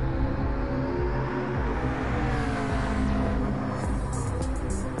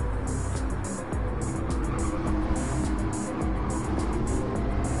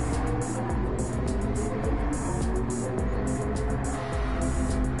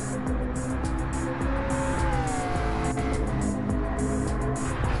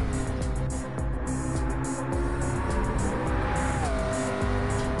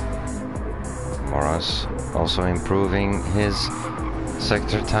 Moraz also improving his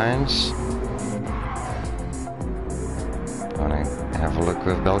sector times. Gonna have a look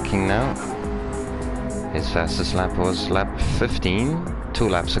with Belkin now. His fastest lap was lap 15, 2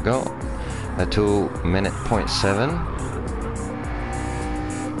 laps ago, a 2:07.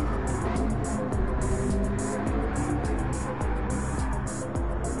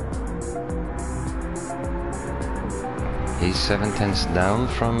 He's 7/10 down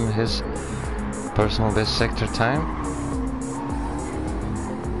from his personal best sector time.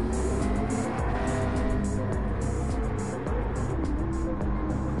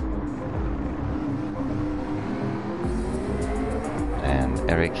 And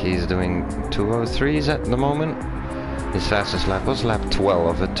Eric, he's doing 2:03s at the moment. His fastest lap was lap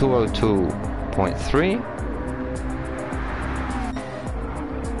 12, a 2:02.3.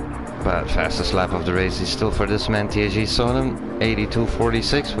 But fastest lap of the race is still for this man, TSG Sonam,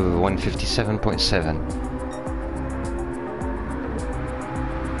 82.46 with 157.7.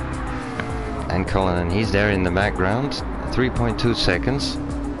 And Colin, he's there in the background, 3.2 seconds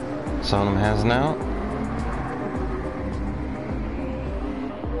Sonam has now.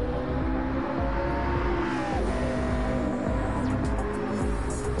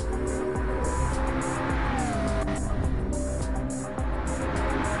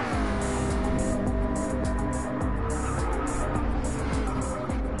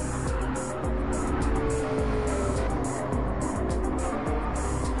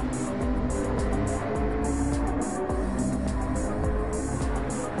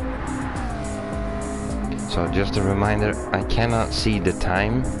 So just a reminder, I cannot see the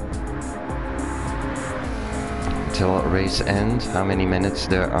time until race end, how many minutes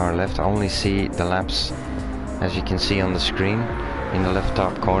there are left. I only see the laps, as you can see on the screen in the left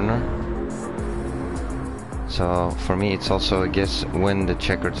top corner. So for me it's also a guess when the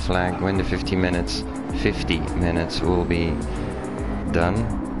checkered flag, when the 50 minutes will be done.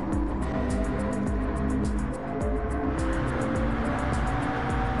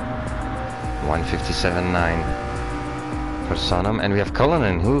 .157.9 for Sonam, and we have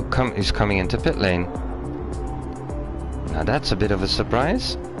Cullinan who is coming into pit lane. Now that's a bit of a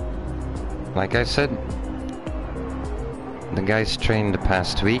surprise. like I said, the guys trained the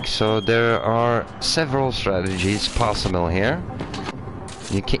past week, so there are several strategies possible here.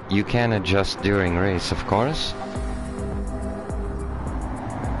 You can adjust during race, of course.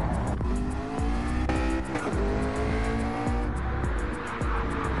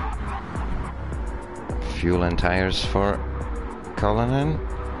 Fuel and tires for Cullinan.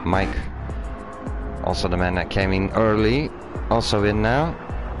 Mike, also the man that came in early, also in now.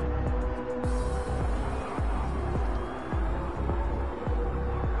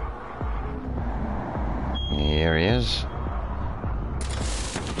 Here he is.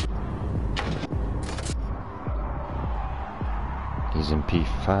 He's in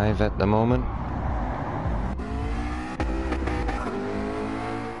P5 at the moment.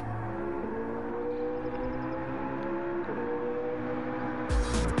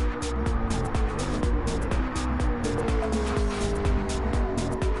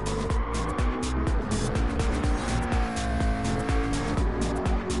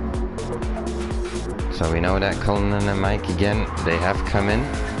 So we know that Cullinan and Mike again, they have come in.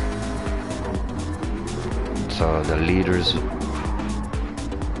 So the leaders,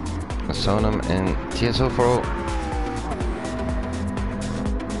 Sonam and TSO4,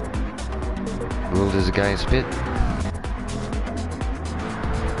 will this guy's pit?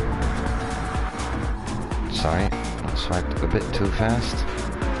 Sorry, I swiped a bit too fast.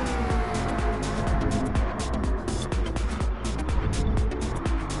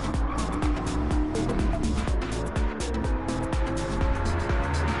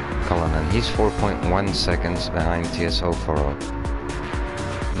 Cullinan, he's 4.1 seconds behind TSO4.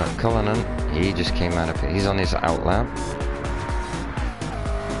 But Cullinan, he just came out of it. He's on his out lap.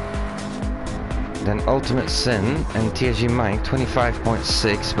 Then Ultimate Sin and TSG Mike,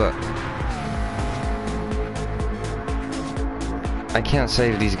 25.6, but I can't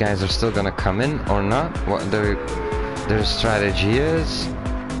say if these guys are still gonna come in or not, what their strategy is.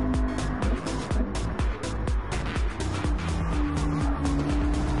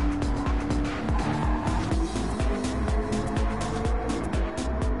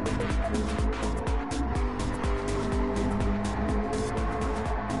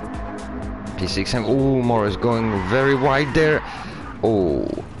 P6 and oh, Morris going very wide there. Oh,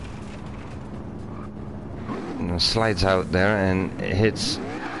 and slides out there and hits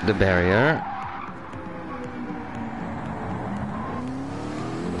the barrier.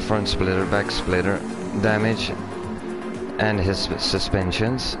 Front splitter, back splitter damage, and his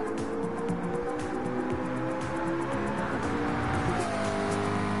suspensions.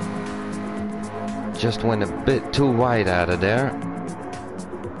 Just went a bit too wide out of there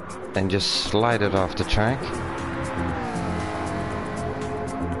and just slide it off the track.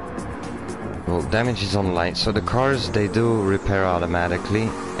 Well, damage is on light, so the cars, they do repair automatically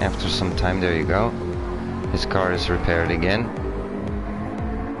after some time. There you go, his car is repaired again.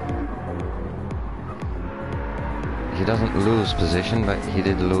 He doesn't lose position, but he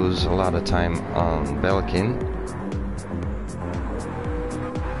did lose a lot of time on Belkin.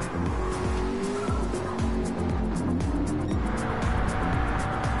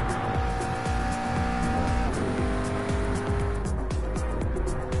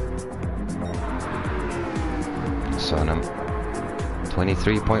 Sonam,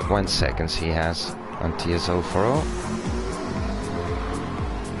 23.1 seconds he has on TSO4.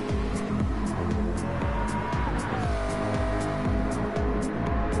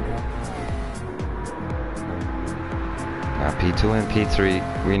 Now P2 and P3,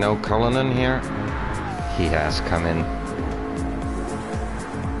 we know Cullinan here, he has come in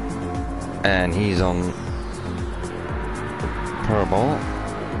and he's on purple,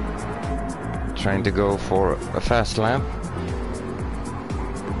 trying to go for a fast lap.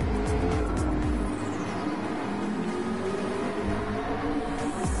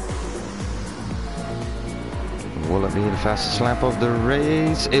 Will it be the fastest lap of the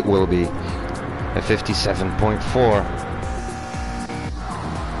race? It will be a 57.4.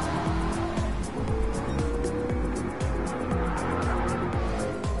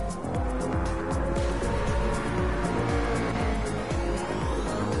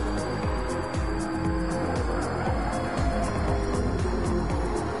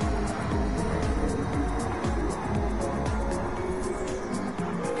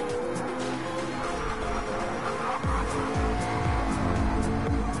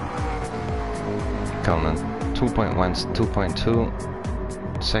 Cullinan, 2.2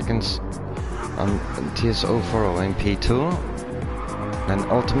 seconds on TSO4 in P2. Then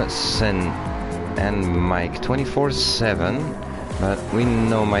Ultimate Sin and Mike, 24/7. But we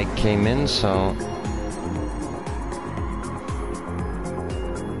know Mike came in,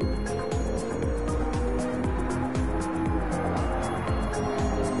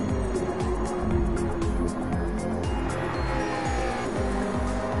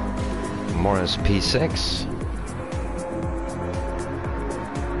 Morris P6.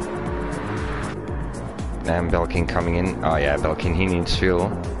 And Belkin coming in. Oh yeah, Belkin, he needs fuel.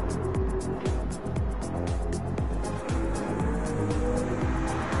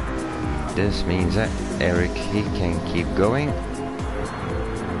 This means that Eric, he can keep going.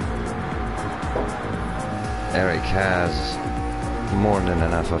 Eric has more than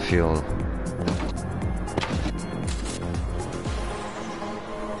enough of fuel.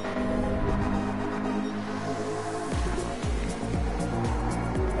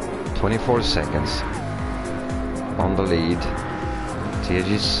 "24 seconds on the lead."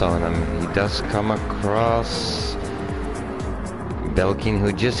 TG Sonam, he does come across Belkin,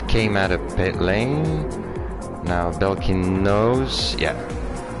 who just came out of pit lane. Now Belkin knows. Yeah,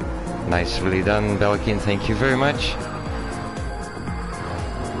 nicely done, Belkin. Thank you very much.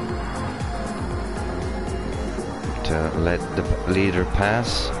 To let the leader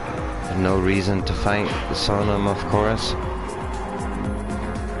pass. No reason to fight Sonam, of course.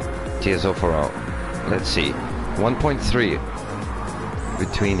 TSO4O. Let's see. 1.3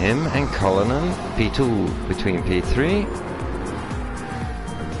 between him and Cullinan. P2 between P3.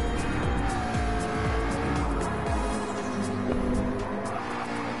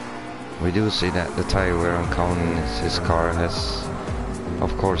 We do see that the tire wear on Cullinan, his car has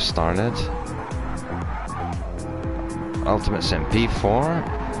of course started. Ultimate Sim P4.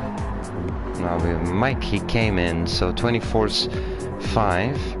 Now with Mike, he came in, so 24's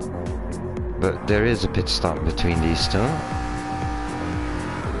 5. But there is a pit stop between these two.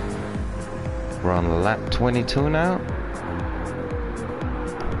 We're on lap 22 now.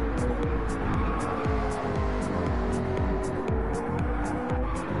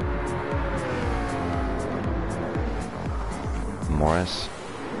 Morris.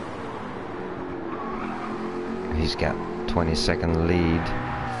 He's got 20-second lead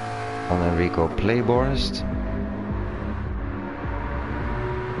on Enrico Playborst.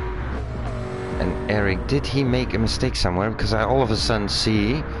 And Eric, did he make a mistake somewhere? Because I all of a sudden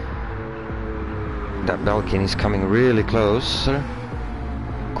see that Belkin is coming really close,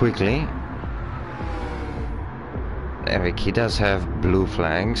 quickly. Eric, he does have blue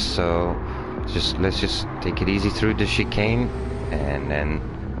flags, so let's just take it easy through the chicane, and then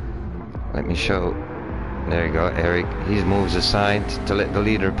let me show. There you go, Eric. He moves aside to let the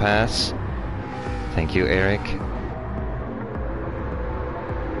leader pass. Thank you, Eric.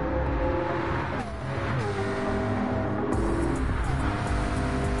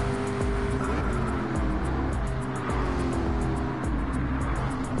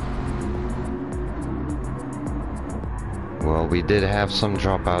 Well, we did have some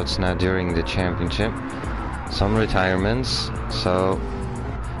dropouts now during the championship, some retirements, so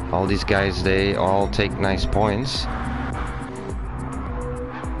all these guys, they all take nice points,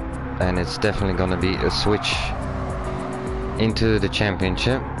 and it's definitely gonna be a switch into the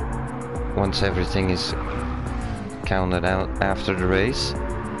championship once everything is counted out after the race.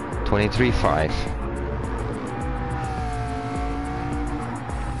 23.5.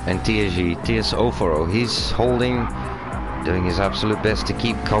 And TSO4O, he's holding, doing his absolute best to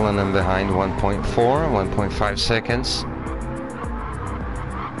keep Cullinan behind. 1.5 seconds.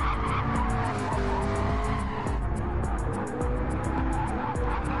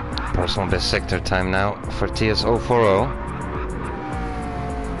 Personal best sector time now for TSO4O.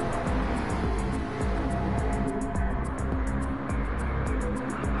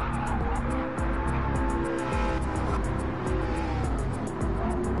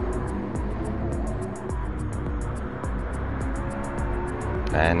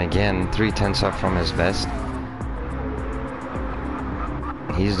 And again, 3/10 up from his best.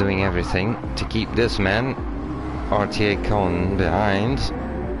 He's doing everything to keep this man, RTA Cone, behind.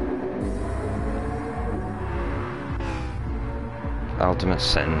 Ultimate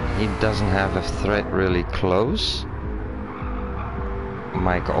Sin, he doesn't have a threat really close.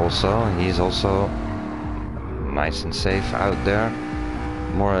 Mike also, he's also nice and safe out there.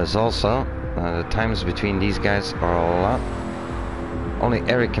 Morris also. The times between these guys are a lot. Only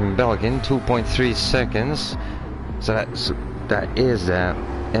Eric and Belkin, 2.3 seconds. So that is that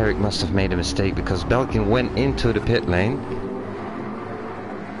Eric must have made a mistake, because Belkin went into the pit lane.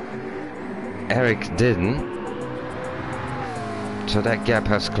 Eric didn't. So that gap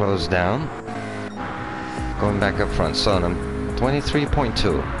has closed down. Going back up front, Sonam,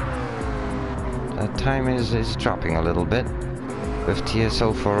 23.2. That time is dropping a little bit. With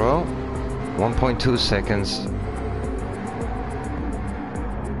TSO4O, 1.2 seconds.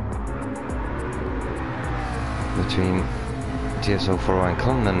 Between TSO4O and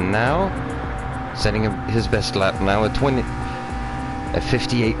Cullinan now, setting up his best lap now at A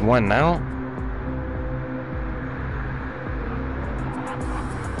 58.1 now.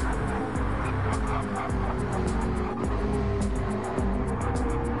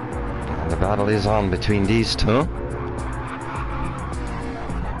 And the battle is on between these two.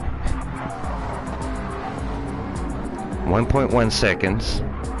 .1 seconds.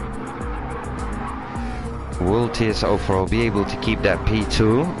 Will TS04 be able to keep that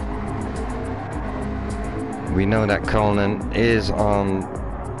P2? We know that Cullinan is on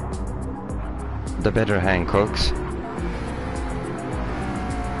the better Hankooks.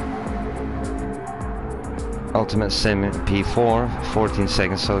 Ultimate Sim P4, 14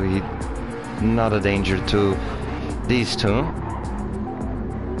 seconds, so he not a danger to these two.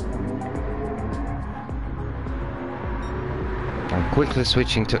 I'm quickly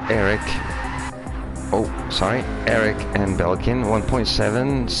switching to Eric. Oh, sorry, Eric and Belkin.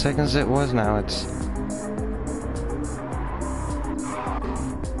 1.7 seconds it was, now it's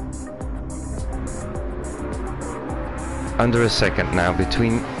under a second now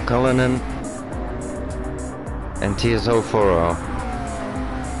between Cullinan and TS04.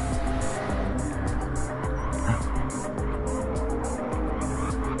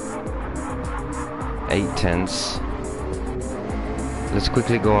 8/10. Let's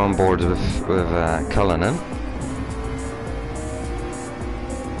quickly go on board with Cullinan.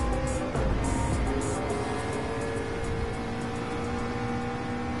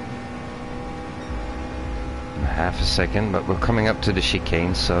 Half a second, but we're coming up to the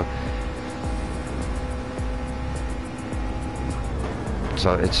chicane, so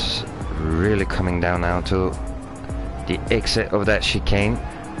it's really coming down now to the exit of that chicane,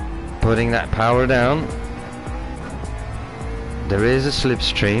 putting that power down. There is a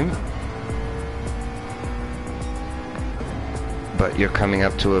slipstream, but you're coming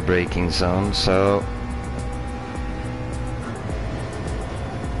up to a braking zone, so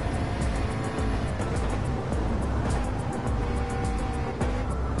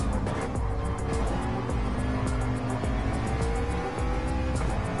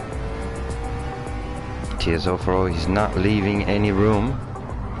TS04, he's not leaving any room.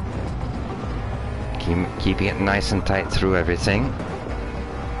 Keeping it nice and tight through everything.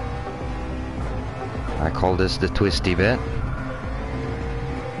 I call this the twisty bit.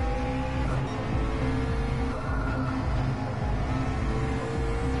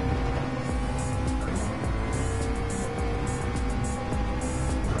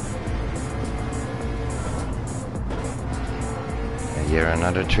 Here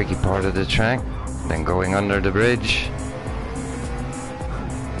another tricky part of the track, then going under the bridge.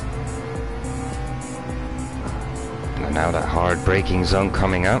 Now that hard braking zone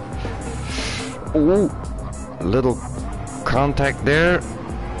coming up. Ooh, little contact there.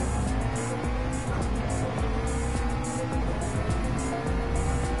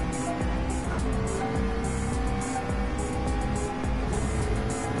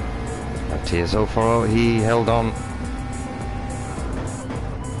 TS04, he held on.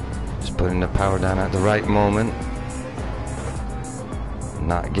 Just putting the power down at the right moment.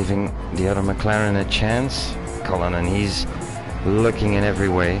 Not giving the other McLaren a chance. Cullinan, he's looking in every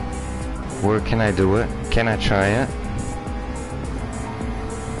way. Where can I do it? Can I try it?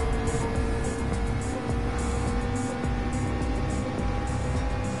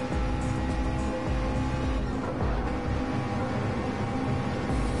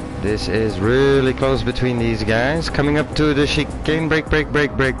 This is really close between these guys. Coming up to the chicane. Brake, brake,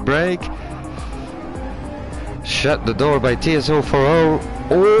 brake, brake, brake. Shut the door by TS04.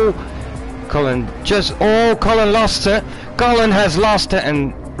 Oh! Cullen Cullen lost it. Cullen has lost it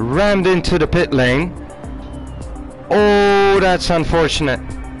and rammed into the pit lane. Oh, that's unfortunate.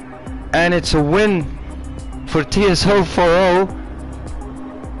 And it's a win for TS04.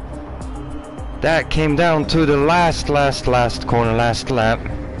 That came down to the last corner, last lap.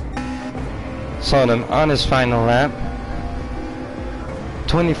 Saw him on his final lap.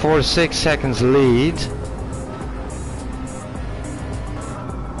 24.6 seconds lead.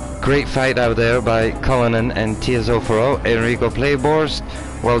 Great fight out there by Cullinan and TS04. Enrico Playborst,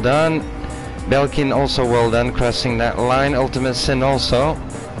 well done. Belkin also well done, crossing that line. Ultimate Sin also.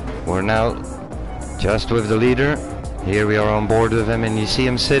 We're now just with the leader. Here we are on board with him, and you see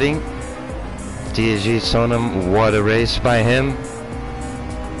him sitting. TSG Sonam, what a race by him.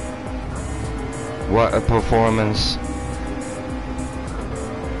 What a performance.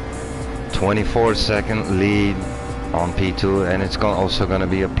 24-second lead on P2, and it's also going to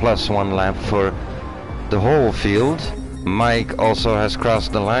be a +1 lap for the whole field. Mike also has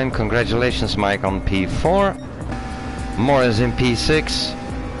crossed the line. Congratulations, Mike, on P4. Morris in P6.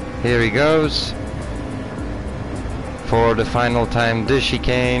 Here he goes. for the final time, the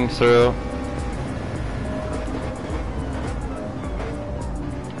chicane through.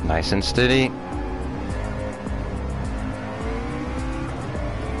 Nice and steady.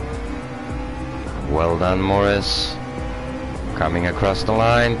 Well done, Morris. Coming across the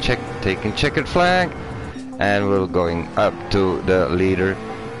line, taking checkered flag, and we're going up to the leader,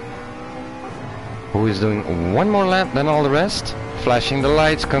 who is doing one more lap than all the rest. Flashing the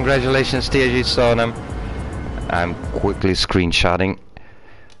lights. Congratulations, TRG Sonam. I'm quickly screenshotting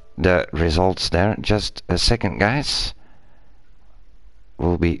the results there. Just a second, guys.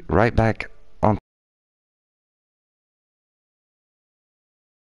 We'll be right back on.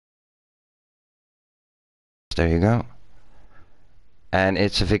 There you go. And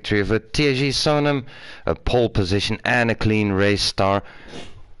it's a victory of a TRG Sonam, a pole position and a clean race star.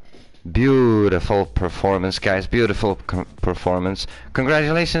 Beautiful performance, guys. Beautiful performance.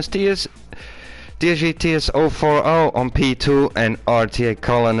 Congratulations, TRG TS040 on P2 and RTA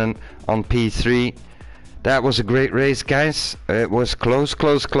Cullinan on P3. That was a great race, guys. It was close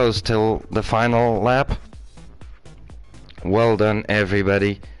till the final lap. Well done,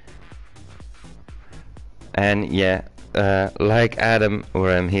 everybody. And yeah, like Adam,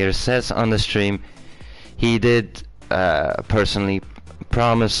 where I'm here, says on the stream, he did personally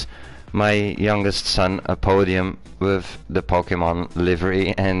promise my youngest son a podium with the Pokemon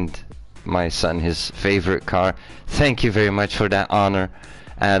livery, and my son his favorite car. Thank you very much for that honor,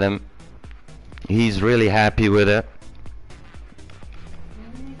 Adam. He's really happy with it.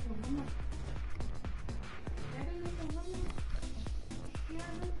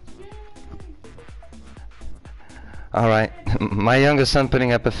 Alright, my youngest son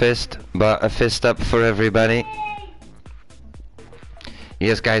putting up a fist, but a fist up for everybody.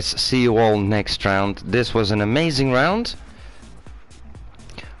 Yes, guys, see you all next round. This was an amazing round.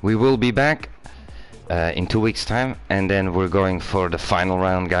 We will be back in 2 weeks' time, and then we're going for the final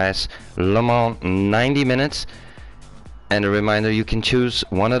round, guys. Le Mans 90 minutes. And a reminder, you can choose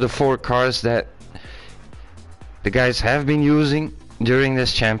one of the 4 cars that the guys have been using during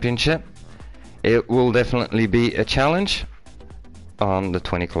this championship. It will definitely be a challenge on the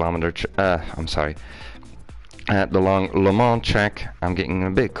 20-kilometer at the long Le Mans track. I'm getting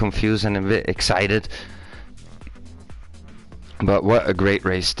a bit confused and a bit excited. But what a great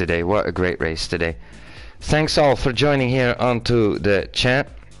race today. What a great race today. Thanks all for joining here onto the chat.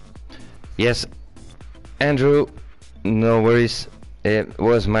 Yes, Andrew, no worries. It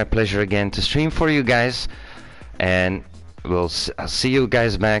was my pleasure again to stream for you guys. And I'll see you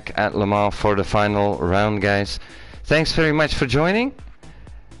guys back at Le Mans for the final round, guys. Thanks very much for joining.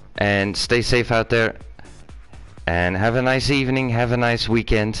 And stay safe out there. And have a nice evening. Have a nice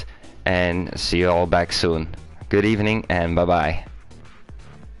weekend. And see you all back soon. Good evening and bye-bye.